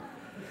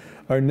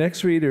 Our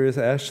next reader is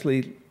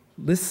Ashley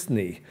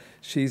Lisney.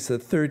 She's a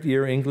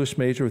third-year English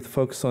major with a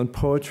focus on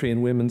poetry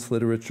and women's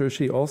literature.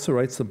 She also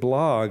writes a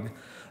blog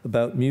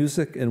about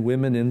music and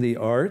women in the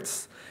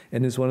arts,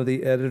 and is one of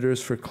the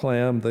editors for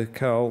CLAM, the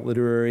Cal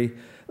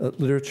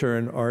Literature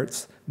and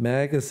Arts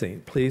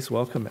magazine. Please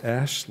welcome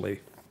Ashley.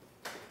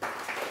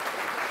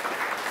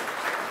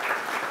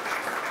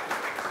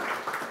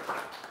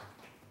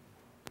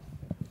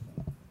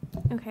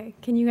 Okay,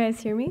 can you guys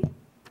hear me?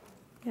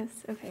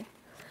 Yes, okay.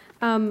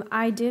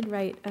 I did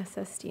write a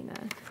sestina,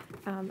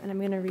 and I'm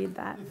going to read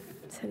that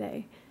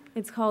today.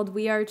 It's called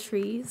We Are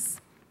Trees.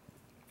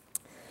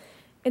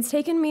 It's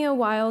taken me a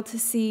while to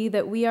see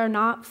that we are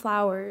not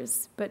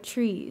flowers, but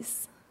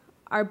trees.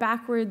 Our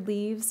backward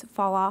leaves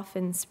fall off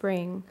in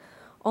spring,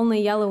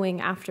 only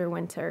yellowing after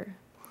winter.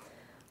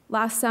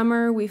 Last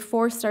summer, we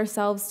forced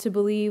ourselves to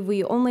believe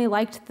we only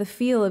liked the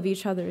feel of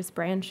each other's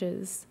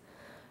branches,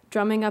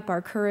 drumming up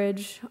our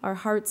courage, our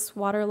hearts'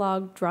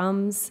 waterlogged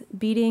drums,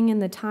 beating in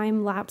the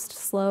time-lapsed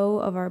slow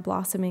of our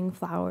blossoming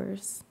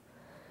flowers.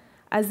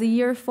 As the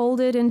year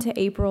folded into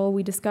April,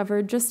 we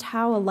discovered just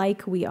how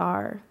alike we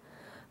are.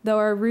 Though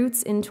our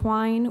roots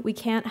entwine, we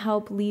can't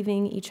help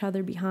leaving each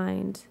other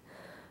behind.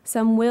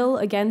 Some will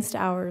against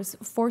ours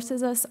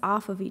forces us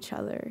off of each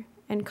other,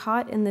 and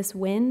caught in this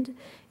wind,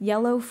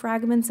 yellow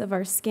fragments of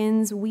our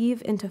skins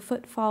weave into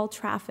footfall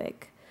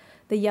traffic,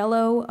 the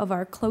yellow of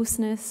our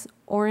closeness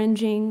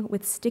oranging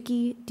with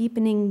sticky,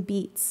 deepening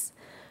beats,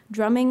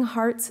 drumming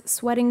hearts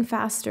sweating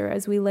faster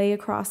as we lay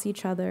across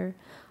each other,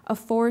 a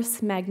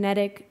force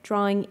magnetic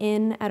drawing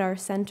in at our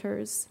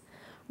centers,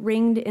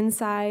 ringed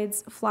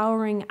insides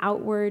flowering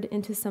outward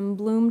into some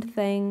bloomed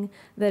thing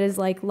that is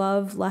like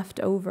love left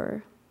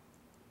over.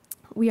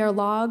 We are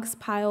logs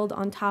piled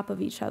on top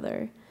of each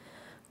other.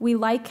 We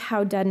like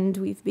how deadened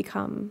we've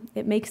become.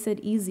 It makes it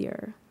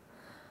easier.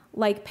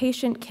 Like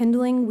patient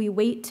kindling, we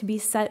wait to be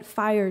set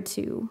fire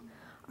to,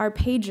 our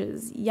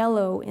pages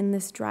yellow in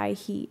this dry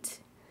heat.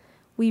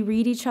 We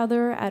read each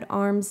other at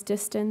arm's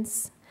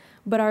distance,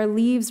 but our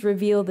leaves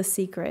reveal the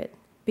secret,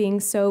 being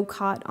so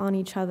caught on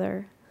each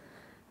other.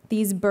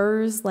 These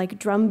burrs, like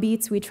drum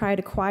beats we try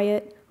to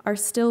quiet, are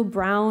still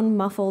brown,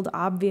 muffled,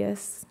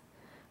 obvious.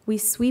 We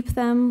sweep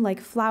them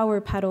like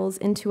flower petals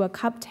into a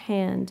cupped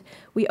hand.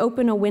 We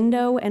open a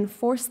window and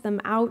force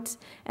them out,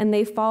 and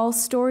they fall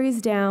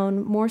stories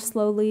down more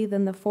slowly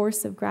than the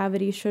force of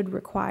gravity should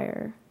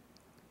require.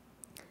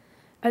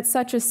 At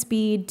such a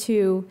speed,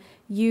 too,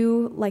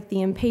 you, like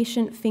the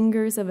impatient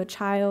fingers of a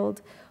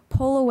child,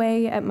 pull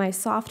away at my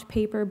soft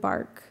paper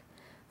bark,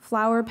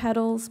 flower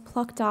petals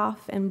plucked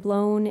off and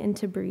blown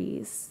into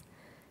breeze.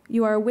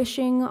 You are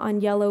wishing on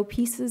yellow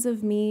pieces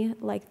of me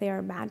like they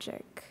are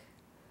magic.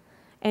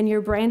 And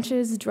your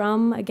branches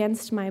drum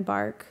against my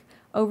bark,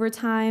 over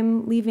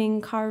time leaving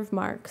carve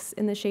marks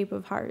in the shape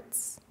of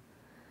hearts.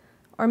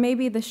 Or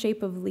maybe the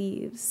shape of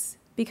leaves,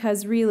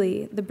 because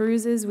really, the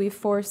bruises we've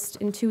forced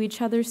into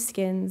each other's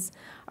skins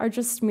are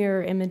just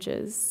mirror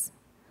images.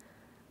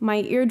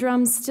 My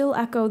eardrums still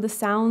echo the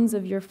sounds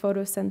of your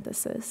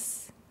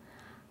photosynthesis.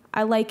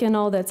 I liken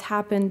all that's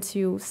happened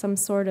to some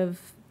sort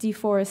of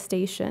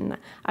deforestation.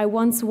 I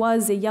once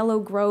was a yellow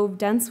grove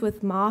dense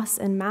with moss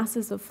and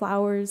masses of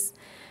flowers,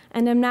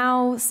 and am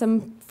now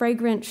some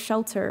fragrant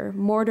shelter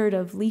mortared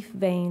of leaf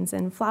veins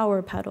and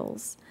flower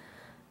petals.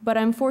 But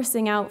I'm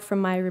forcing out from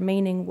my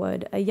remaining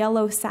wood a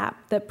yellow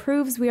sap that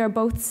proves we are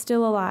both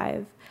still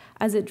alive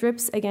as it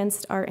drips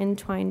against our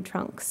entwined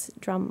trunks,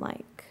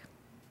 drum-like.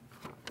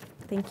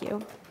 Thank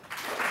you.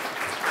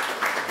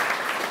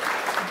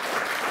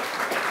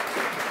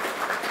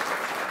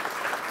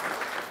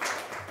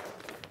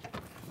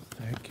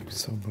 Thank you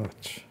so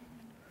much.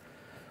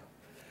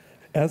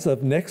 As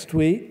of next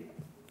week,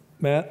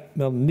 Matt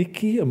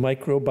Melnicki, a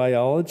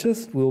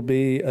microbiologist, will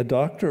be a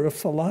doctor of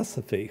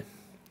philosophy.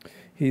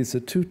 He's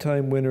a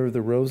two-time winner of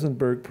the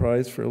Rosenberg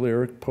Prize for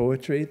Lyric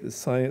Poetry. The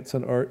science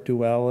and art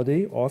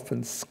duality,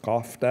 often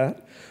scoffed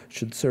at,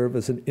 should serve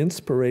as an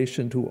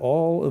inspiration to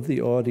all of the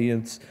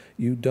audience.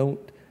 You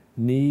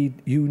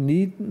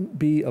needn't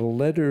be a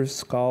letters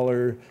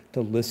scholar to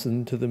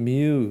listen to the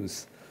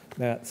muse,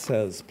 Matt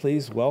says.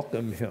 Please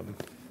welcome him.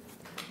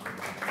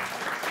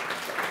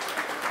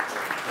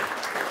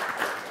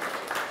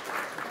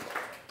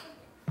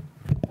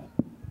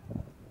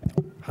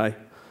 Hi.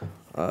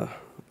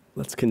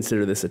 Let's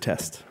consider this a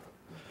test.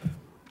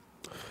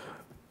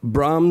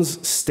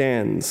 Brahms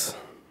stands,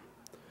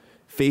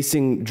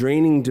 facing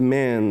draining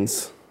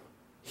demands.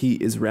 He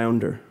is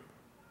rounder,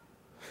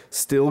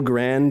 still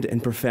grand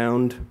and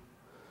profound,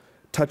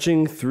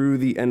 touching through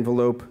the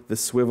envelope the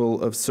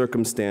swivel of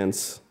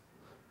circumstance,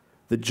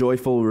 the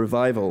joyful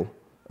revival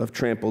of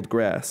trampled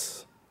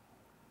grass.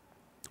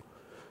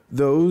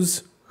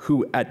 Those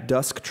who at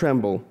dusk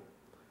tremble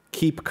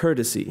keep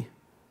courtesy,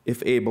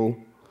 if able,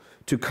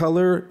 to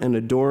color and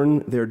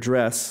adorn their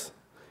dress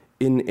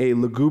in a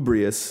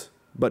lugubrious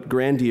but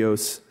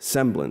grandiose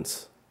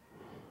semblance.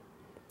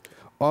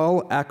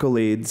 All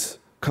accolades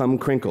come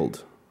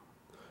crinkled,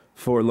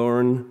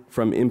 forlorn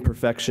from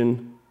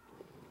imperfection.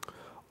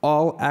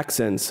 All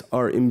accents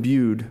are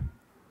imbued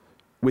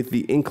with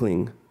the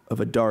inkling of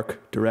a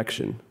dark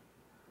direction.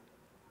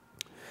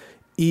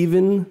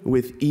 Even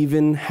with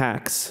even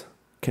hacks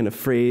can a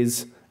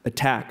phrase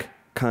attack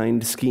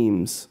kind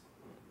schemes.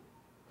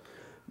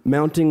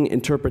 Mounting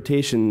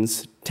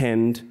interpretations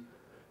tend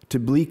to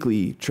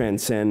bleakly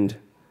transcend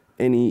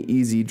any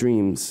easy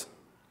dreams.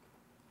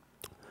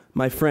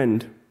 My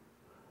friend,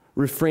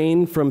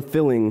 refrain from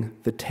filling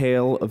the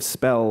tale of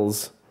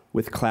spells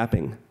with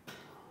clapping.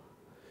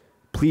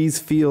 Please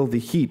feel the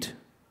heat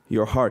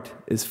your heart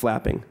is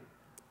flapping.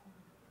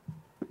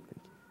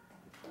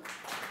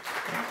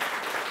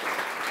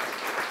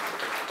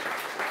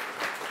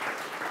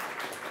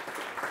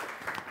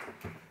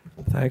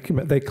 Thank you.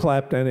 They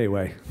clapped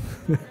anyway.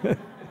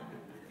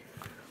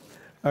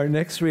 Our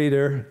next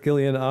reader,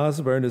 Gillian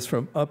Osborne, is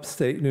from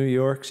upstate New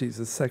York. She's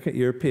a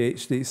second-year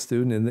PhD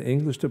student in the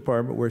English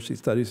department where she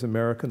studies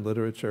American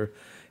literature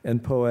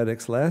and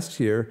poetics. Last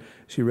year,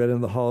 she read in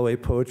the Holloway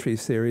Poetry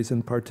Series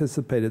and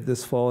participated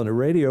this fall in a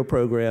radio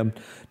program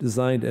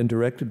designed and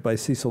directed by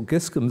Cecil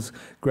Giscombe's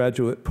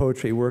graduate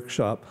poetry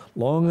workshop.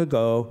 Long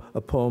ago,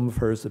 a poem of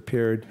hers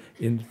appeared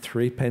in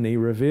Threepenny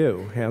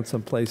Review,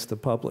 handsome place to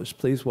publish.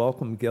 Please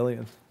welcome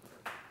Gillian.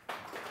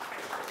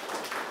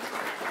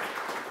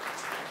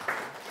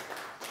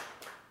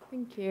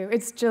 Thank you.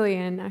 It's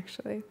Jillian,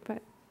 actually,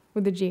 but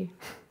with a G.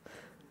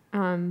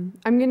 I'm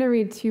going to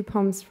read two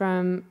poems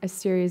from a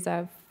series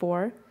of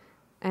 4,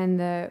 and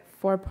the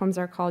 4 poems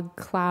are called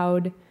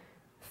Cloud,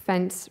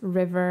 Fence,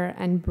 River,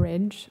 and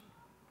Bridge.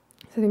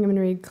 So I think I'm going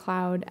to read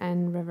Cloud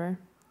and River.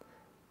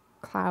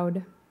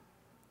 Cloud.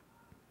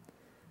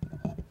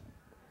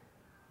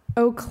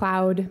 O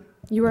cloud,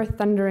 you are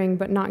thundering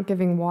but not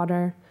giving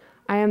water.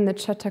 I am the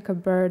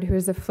Chetaka bird who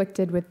is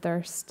afflicted with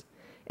thirst.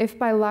 If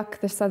by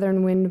luck the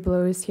southern wind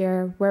blows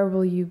here, where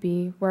will you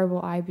be? Where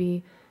will I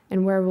be?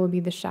 And where will be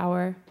the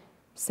shower?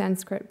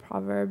 Sanskrit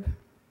proverb.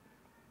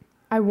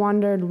 I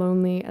wandered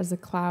lonely as a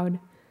cloud.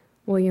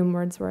 William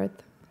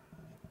Wordsworth.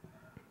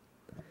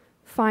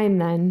 Fine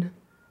then.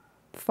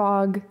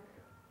 Fog,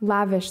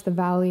 lavish the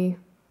valley.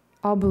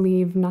 I'll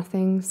believe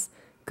nothings,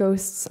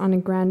 ghosts on a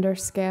grander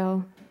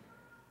scale.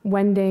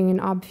 Wending in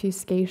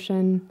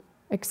obfuscation,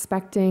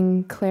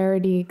 expecting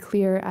clarity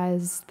clear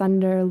as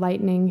thunder,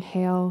 lightning,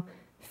 hail,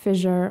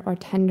 fissure, or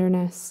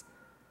tenderness.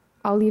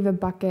 I'll leave a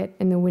bucket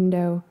in the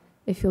window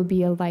if you'll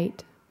be a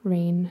light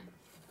rain.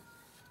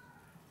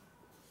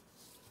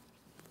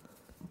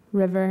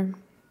 River.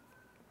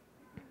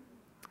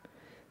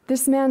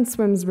 This man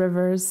swims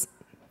rivers.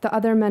 The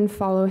other men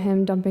follow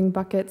him, dumping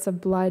buckets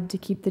of blood to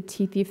keep the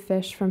teethy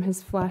fish from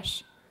his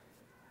flesh.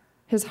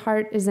 His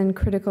heart is in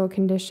critical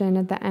condition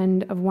at the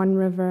end of one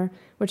river,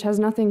 which has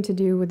nothing to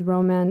do with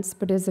romance,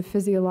 but is a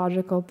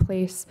physiological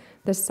place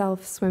the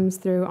self swims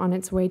through on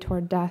its way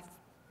toward death.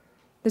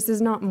 This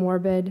is not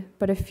morbid,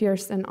 but a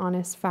fierce and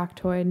honest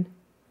factoid.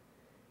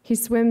 He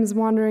swims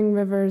wandering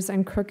rivers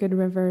and crooked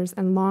rivers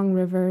and long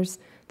rivers,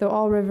 though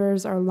all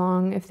rivers are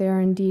long if they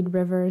are indeed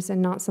rivers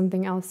and not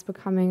something else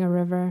becoming a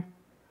river.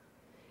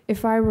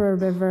 If I were a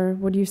river,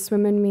 would you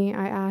swim in me?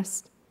 I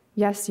asked.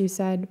 Yes, you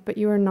said, but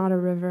you are not a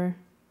river.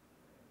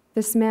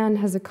 This man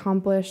has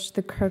accomplished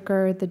the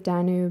Kirker, the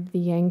Danube, the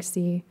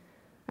Yangtze.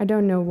 I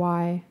don't know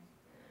why.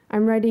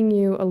 I'm writing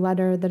you a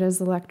letter that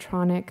is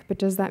electronic, but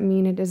does that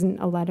mean it isn't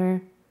a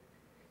letter?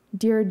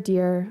 Dear,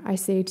 dear, I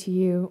say to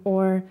you,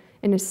 or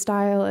in a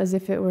style as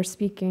if it were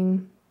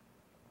speaking.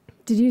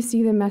 Did you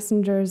see the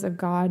messengers of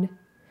God?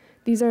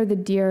 These are the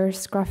deer,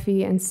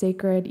 scruffy and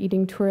sacred,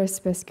 eating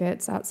tourist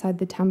biscuits outside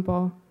the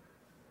temple.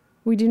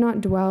 We do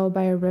not dwell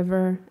by a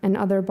river, and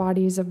other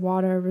bodies of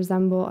water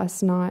resemble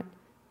us not,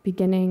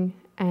 beginning,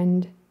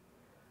 end.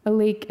 A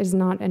lake is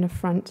not an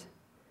affront.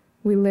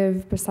 We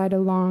live beside a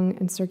long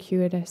and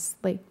circuitous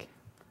lake.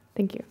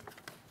 Thank you.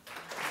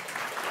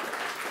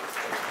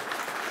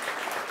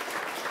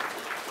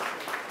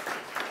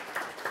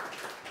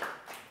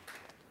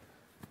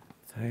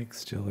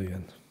 Thanks,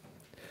 Jillian.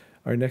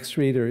 Our next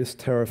reader is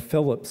Tara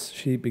Phillips.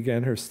 She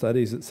began her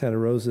studies at Santa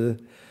Rosa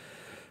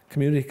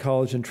Community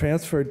College and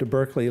transferred to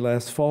Berkeley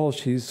last fall.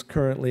 She's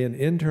currently an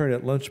intern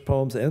at Lunch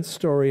Poems and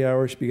Story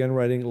Hour. She began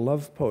writing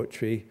love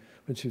poetry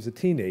when she was a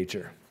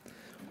teenager.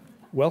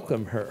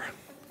 Welcome her.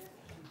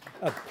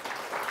 I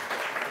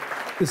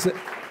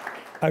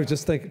was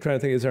just trying to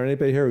think, is there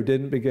anybody here who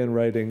didn't begin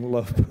writing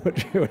love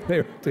poetry when they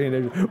were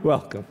teenagers?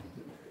 Welcome.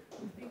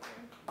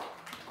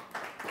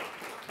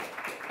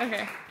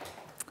 Okay.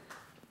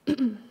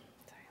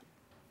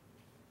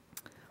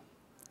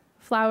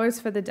 Flowers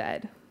for the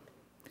dead.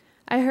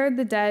 I heard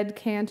the dead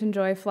can't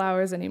enjoy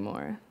flowers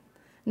anymore.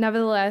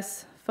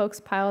 Nevertheless, folks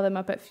pile them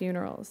up at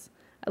funerals,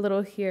 a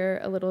little here,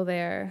 a little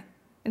there,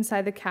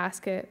 inside the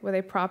casket where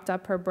they propped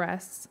up her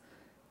breasts.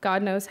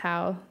 God knows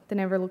how, they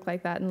never looked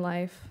like that in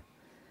life.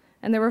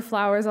 And there were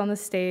flowers on the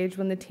stage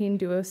when the teen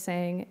duo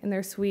sang in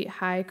their sweet,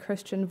 high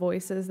Christian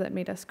voices that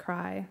made us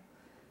cry.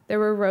 There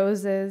were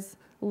roses,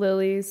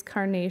 lilies,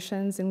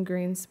 carnations, and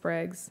green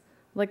sprigs.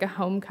 Like a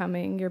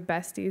homecoming, your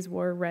besties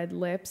wore red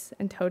lips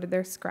and toted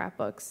their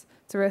scrapbooks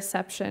to a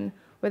reception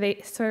where they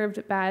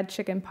served bad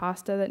chicken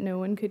pasta that no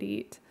one could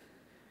eat.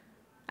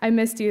 I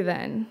missed you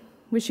then.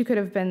 Wish you could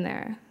have been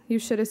there. You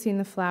should have seen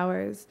the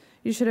flowers.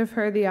 You should have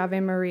heard the Ave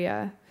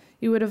Maria.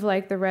 You would have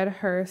liked the red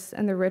hearse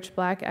and the rich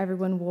black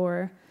everyone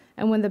wore.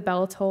 And when the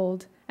bell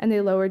tolled and they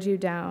lowered you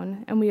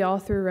down and we all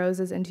threw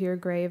roses into your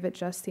grave, it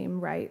just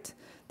seemed right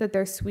that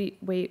their sweet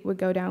weight would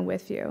go down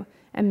with you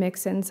and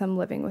mix in some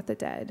living with the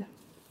dead.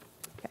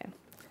 Okay,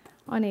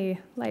 on a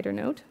lighter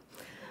note.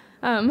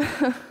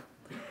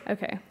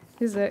 Okay,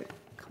 here's a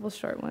couple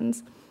short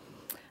ones.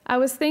 I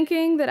was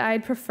thinking that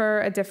I'd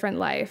prefer a different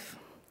life,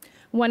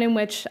 one in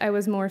which I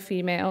was more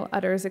female,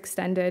 udders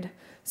extended,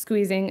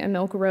 squeezing a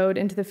milk road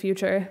into the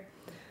future.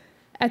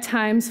 At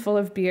times full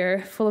of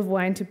beer, full of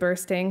wine to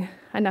bursting,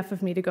 enough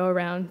of me to go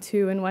around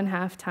 2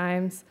 1/2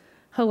 times.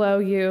 Hello,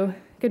 you.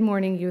 Good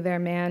morning, you there,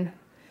 man.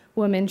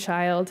 Woman,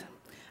 child.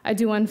 I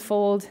do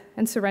unfold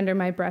and surrender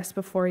my breast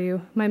before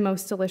you, my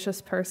most delicious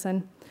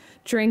person.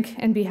 Drink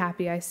and be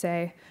happy, I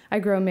say. I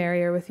grow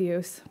merrier with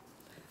use.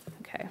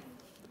 Okay.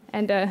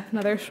 And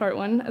another short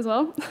one as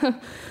well.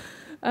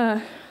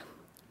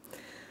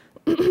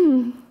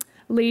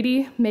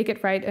 Lady, make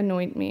it right,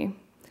 anoint me.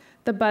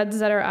 The buds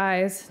that are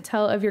eyes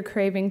tell of your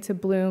craving to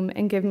bloom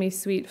and give me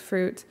sweet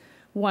fruit,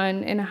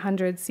 1 in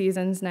 100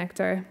 seasons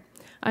nectar.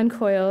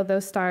 Uncoil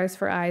those stars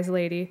for eyes,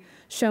 lady.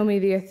 Show me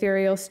the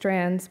ethereal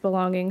strands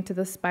belonging to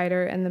the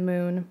spider and the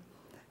moon.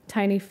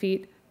 Tiny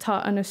feet,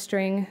 taut on a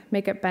string,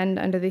 make it bend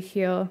under the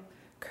heel,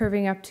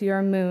 curving up to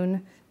your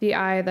moon, the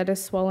eye that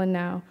is swollen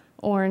now,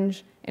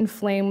 orange,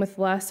 inflame with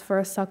lust for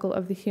a suckle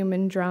of the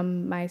human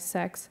drum, my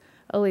sex,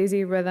 a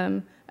lazy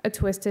rhythm, a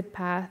twisted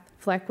path,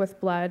 flecked with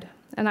blood,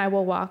 and I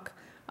will walk,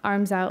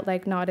 arms out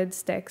like knotted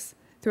sticks,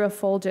 through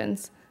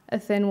effulgence, a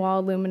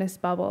thin-walled luminous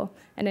bubble,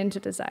 and into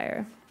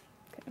desire.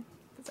 Okay.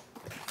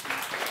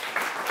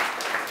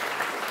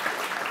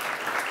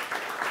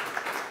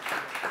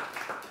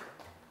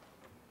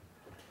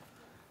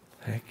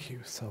 Thank you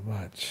so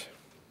much.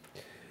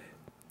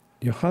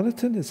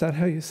 Jonathan, is that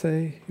how you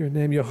say your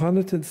name?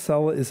 Jonathan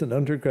Sella is an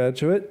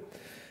undergraduate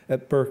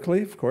at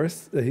Berkeley, of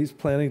course. He's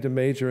planning to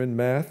major in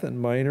math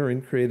and minor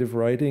in creative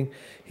writing.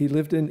 He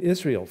lived in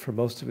Israel for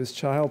most of his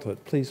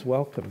childhood. Please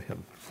welcome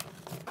him.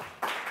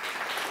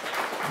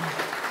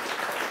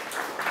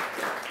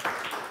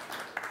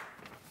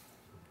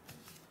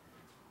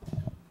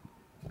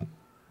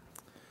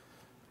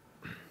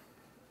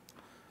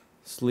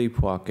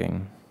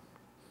 Sleepwalking.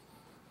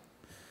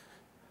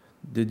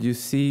 Did you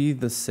see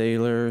the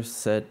sailor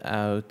set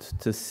out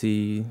to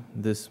sea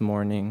this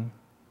morning,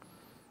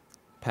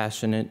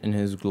 passionate in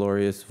his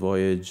glorious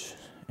voyage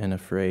and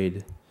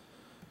afraid?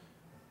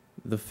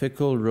 The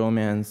fickle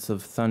romance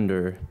of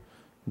thunder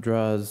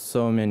draws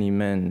so many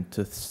men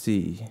to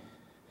sea.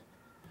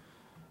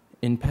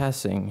 In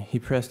passing, he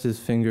pressed his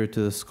finger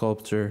to the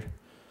sculpture,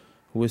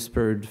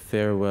 whispered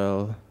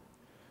farewell,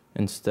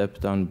 and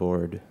stepped on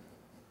board.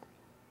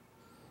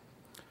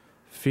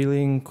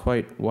 Feeling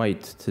quite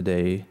white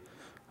today,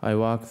 I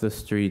walk the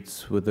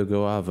streets with a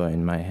guava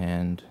in my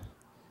hand.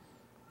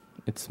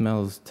 It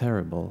smells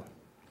terrible.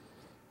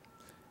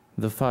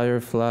 The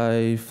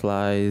firefly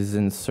flies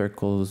in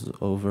circles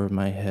over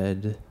my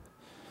head.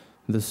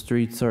 The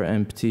streets are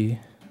empty.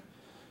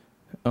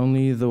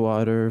 Only the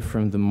water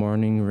from the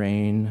morning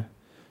rain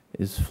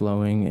is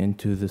flowing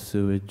into the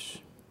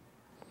sewage.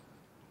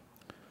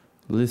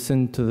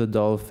 Listen to the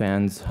dull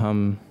fans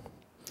hum.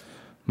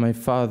 My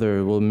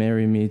father will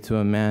marry me to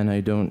a man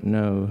I don't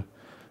know.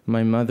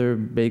 My mother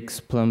bakes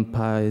plum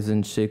pies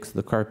and shakes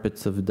the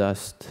carpets of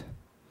dust.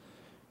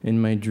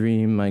 In my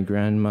dream, my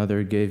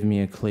grandmother gave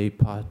me a clay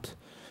pot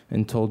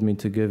and told me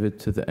to give it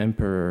to the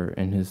emperor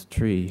in his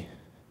tree.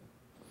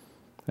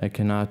 I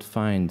cannot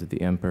find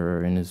the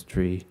emperor in his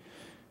tree.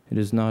 It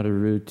is not a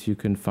route you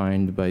can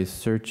find by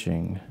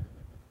searching.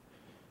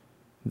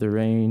 The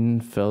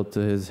rain fell to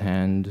his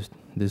hand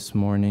this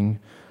morning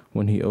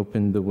when he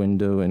opened the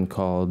window and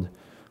called,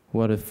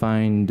 "What a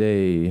fine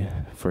day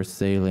for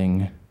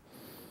sailing."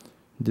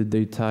 Did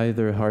they tie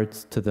their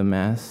hearts to the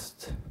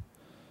mast?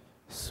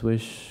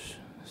 Swish,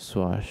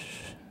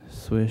 swash,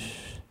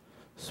 swish,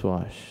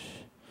 swash.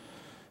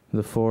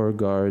 The 4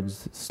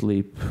 guards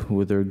sleep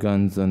with their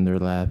guns on their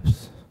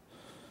laps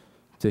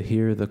to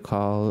hear the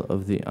call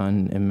of the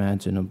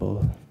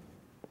unimaginable.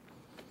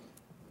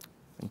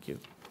 Thank you.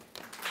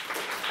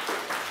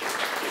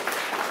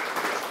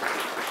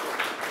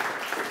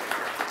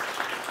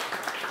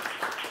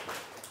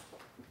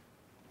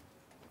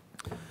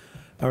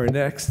 Our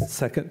next,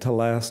 second to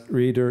last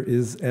reader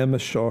is Emma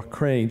Shaw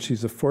Crane.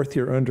 She's a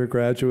 4th-year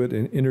undergraduate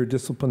in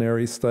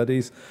interdisciplinary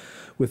studies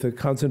with a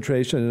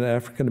concentration in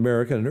African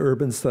American and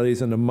urban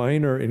studies and a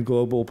minor in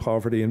global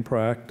poverty and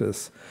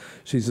practice.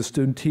 She's a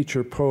student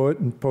teacher, poet,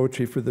 and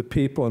poetry for the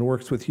people, and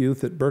works with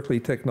youth at Berkeley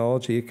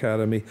Technology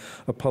Academy,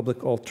 a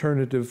public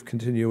alternative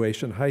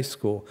continuation high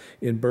school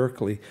in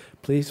Berkeley.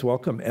 Please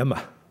welcome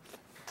Emma.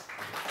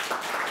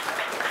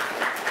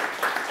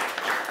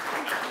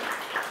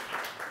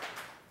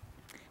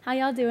 How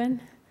y'all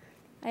doing?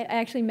 I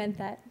actually meant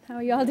that. How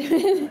are y'all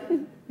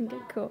doing? Okay,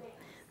 cool.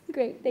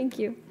 Great, thank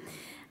you.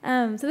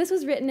 So this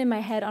was written in my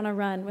head on a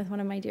run with one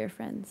of my dear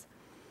friends.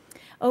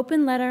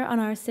 Open letter on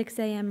our 6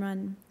 a.m.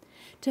 run.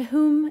 To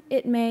whom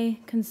it may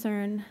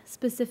concern,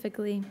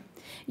 specifically.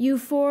 You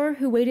 4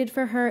 who waited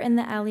for her in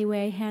the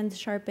alleyway, hands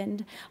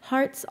sharpened,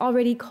 hearts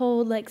already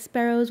cold like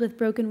sparrows with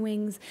broken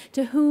wings.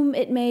 To whom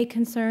it may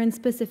concern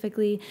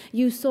specifically.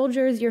 You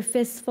soldiers, your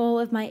fists full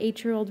of my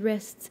 8-year-old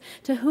wrists.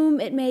 To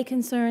whom it may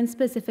concern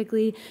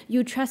specifically.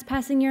 You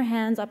trespassing your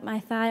hands up my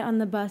thigh on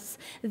the bus.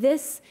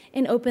 This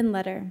an open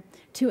letter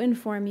to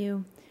inform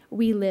you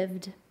we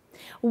lived.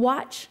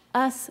 Watch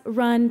us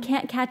run,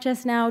 can't catch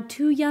us now.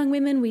 2 young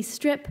women, we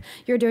strip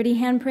your dirty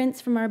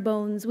handprints from our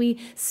bones. We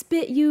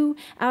spit you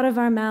out of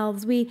our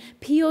mouths. We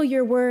peel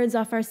your words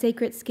off our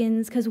sacred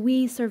skins because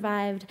we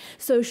survived.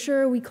 So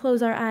sure we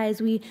close our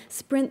eyes. We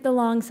sprint the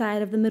long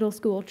side of the middle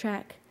school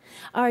track.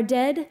 Our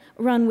dead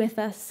run with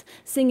us,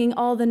 singing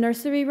all the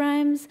nursery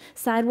rhymes,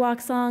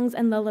 sidewalk songs,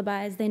 and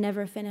lullabies they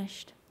never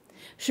finished.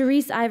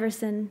 Sharice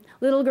Iverson,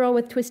 little girl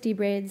with twisty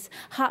braids,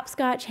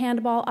 hopscotch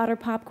handball otter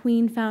pop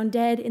queen found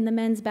dead in the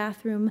men's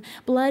bathroom,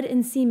 blood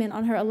and semen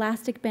on her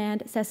elastic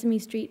band Sesame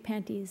Street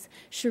panties.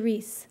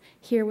 Sharice,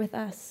 here with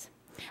us.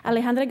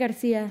 Alejandra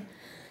Garcia,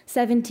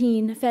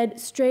 17, fed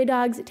stray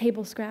dogs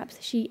table scraps.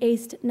 She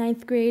aced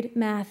 9th grade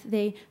math.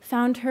 They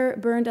found her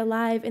burned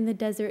alive in the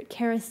desert,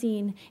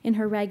 kerosene in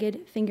her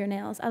ragged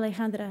fingernails.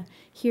 Alejandra,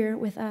 here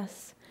with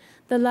us.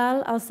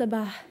 Dalal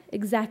al-Sabah,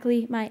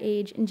 exactly my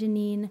age, in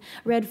Jenin,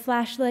 read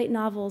flashlight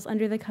novels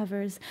under the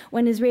covers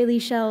when Israeli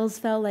shells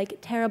fell like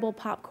terrible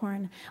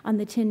popcorn on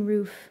the tin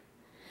roof.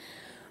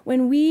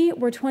 When we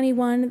were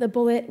 21, the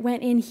bullet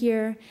went in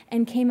here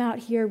and came out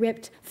here,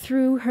 ripped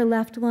through her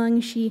left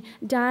lung. She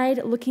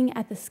died looking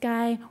at the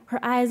sky. Her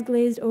eyes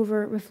glazed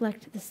over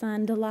reflect the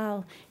sun.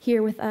 Dalal,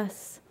 here with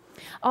us.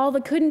 All the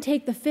couldn't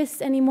take the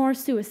fists anymore,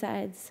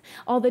 suicides.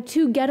 All the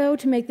too ghetto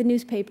to make the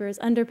newspapers,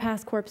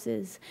 underpass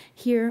corpses,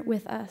 here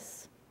with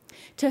us.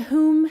 To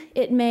whom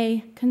it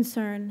may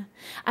concern,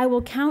 I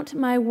will count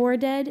my war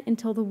dead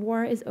until the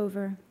war is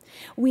over.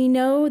 We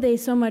know they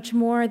so much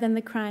more than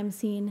the crime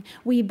scene.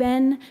 We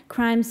been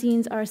crime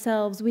scenes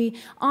ourselves. We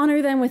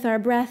honor them with our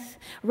breath,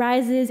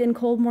 rises in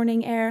cold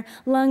morning air,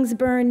 lungs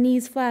burn,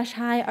 knees flash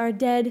high, our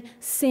dead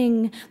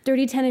sing,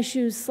 dirty tennis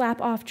shoes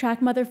slap off track.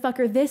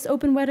 Motherfucker, this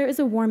open weather is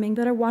a warming,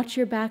 better watch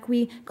your back.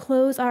 We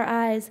close our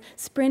eyes,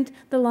 sprint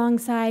the long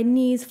side,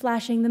 knees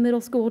flashing the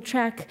middle school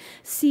track.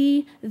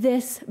 See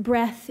this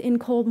breath in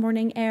cold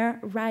morning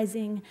air,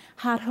 rising,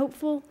 hot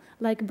hopeful,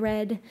 like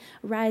bread,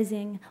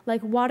 rising,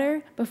 like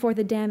water before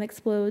the dam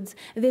explodes.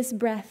 This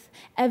breath,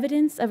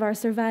 evidence of our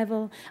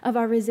survival, of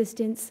our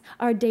resistance,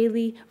 our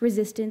daily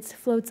resistance,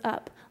 floats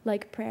up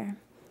like prayer.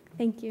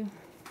 Thank you.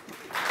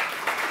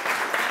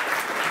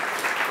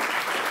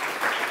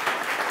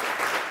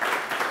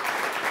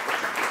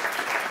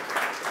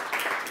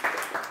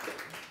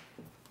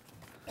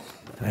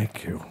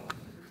 Thank you.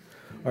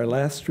 Our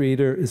last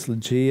reader is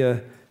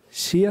Legia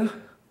Xia.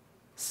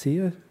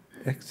 Xia?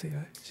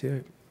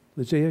 Xia?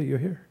 Legia, you're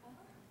here?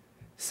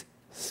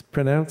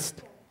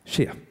 Pronounced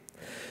Xia.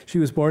 She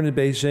was born in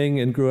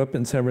Beijing and grew up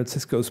in San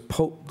Francisco's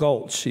Polk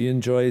Gulch. She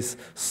enjoys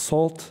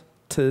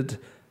salted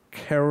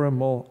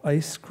caramel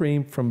ice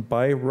cream from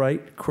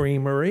By-Right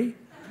Creamery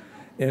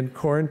and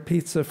corn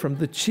pizza from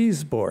the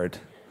Cheese Board.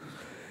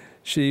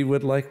 She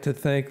would like to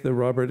thank the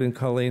Robert and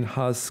Colleen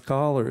Haas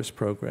Scholars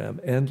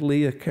Program and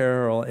Leah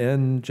Carroll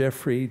and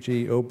Jeffrey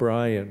G.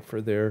 O'Brien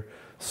for their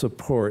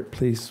support.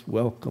 Please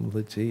welcome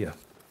Ligia.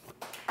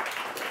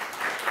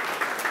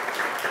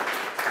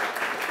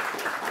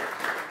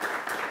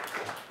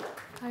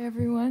 Hi,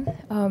 everyone.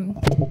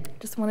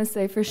 Just want to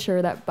say for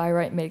sure that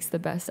Byright makes the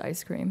best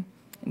ice cream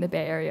in the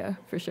Bay Area.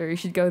 For sure, you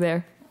should go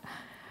there.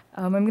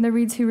 I'm going to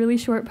read 2 really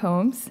short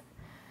poems.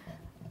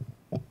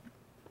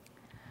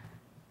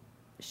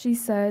 She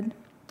said,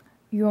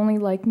 "You only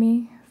like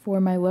me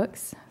for my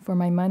looks, for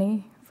my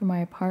money, for my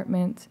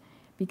apartment,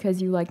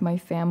 because you like my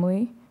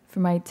family, for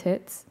my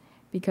tits,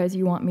 because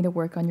you want me to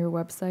work on your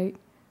website,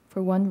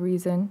 for one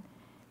reason,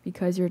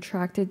 because you're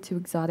attracted to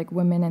exotic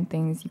women and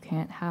things you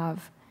can't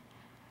have."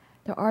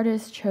 The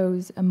artist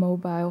chose a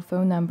mobile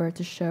phone number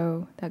to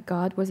show that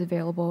God was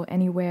available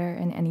anywhere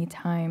and any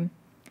time.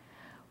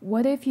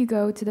 What if you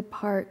go to the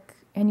park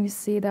and you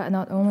see that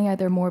not only are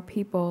there more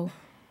people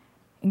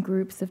in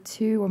groups of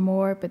 2 or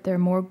more, but there are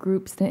more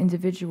groups than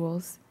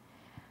individuals?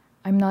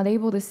 I'm not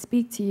able to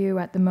speak to you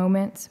at the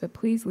moment, but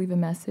please leave a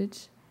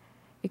message.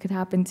 It could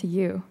happen to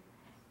you.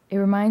 It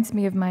reminds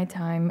me of my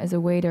time as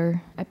a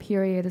waiter, a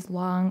period as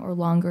long or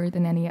longer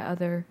than any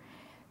other,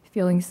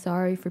 feeling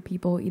sorry for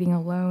people eating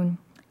alone,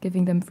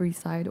 giving them free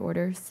side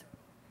orders.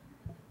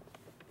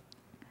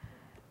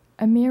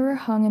 A mirror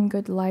hung in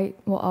good light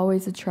will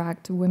always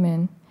attract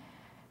women.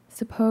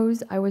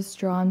 Suppose I was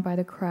drawn by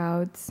the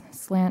crowd's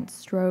slant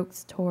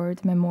strokes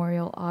toward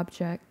memorial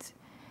object.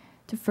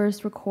 To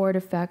first record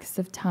effects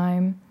of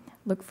time,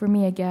 look for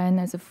me again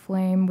as a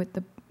flame with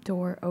the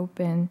door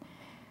open,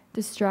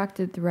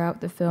 distracted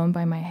throughout the film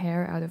by my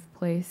hair out of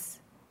place.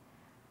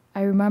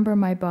 I remember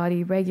my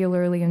body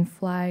regularly in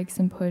flags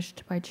and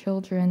pushed by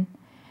children.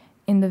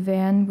 In the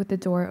van with the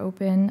door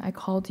open, I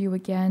called you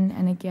again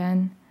and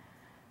again.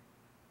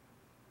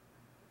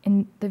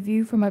 In the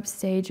view from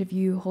upstage of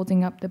you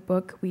holding up the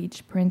book we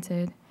each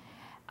printed,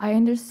 I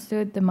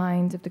understood the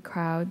minds of the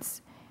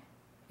crowds.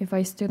 If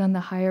I stood on the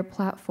higher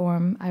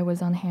platform, I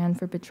was on hand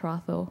for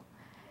betrothal.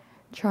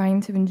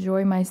 Trying to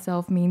enjoy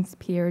myself means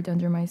peered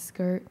under my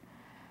skirt.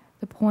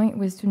 The point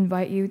was to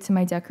invite you to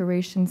my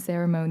decoration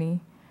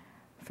ceremony.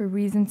 For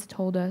reasons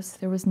told us,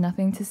 there was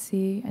nothing to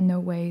see and no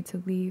way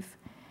to leave.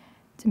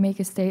 To make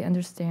a state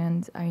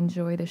understand, I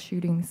enjoy the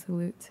shooting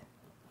salute.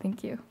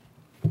 Thank you.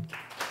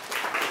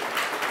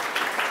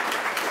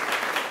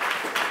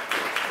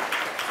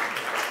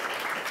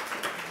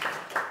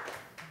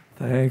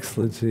 Thanks,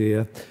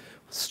 Ligia.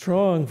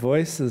 Strong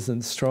voices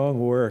and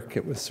strong work.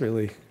 It was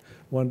really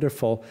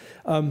wonderful.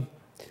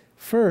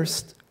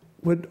 First,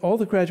 would all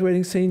the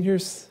graduating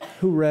seniors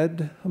who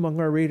read among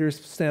our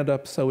readers stand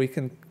up so we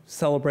can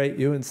celebrate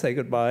you and say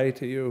goodbye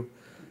to you?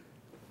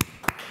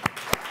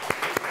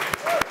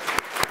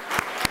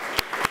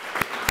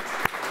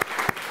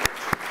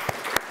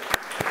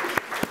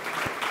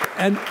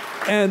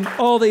 And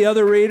all the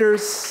other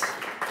readers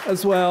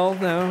as well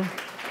now.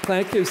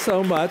 Thank you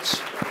so much.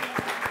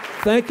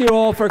 Thank you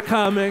all for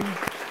coming.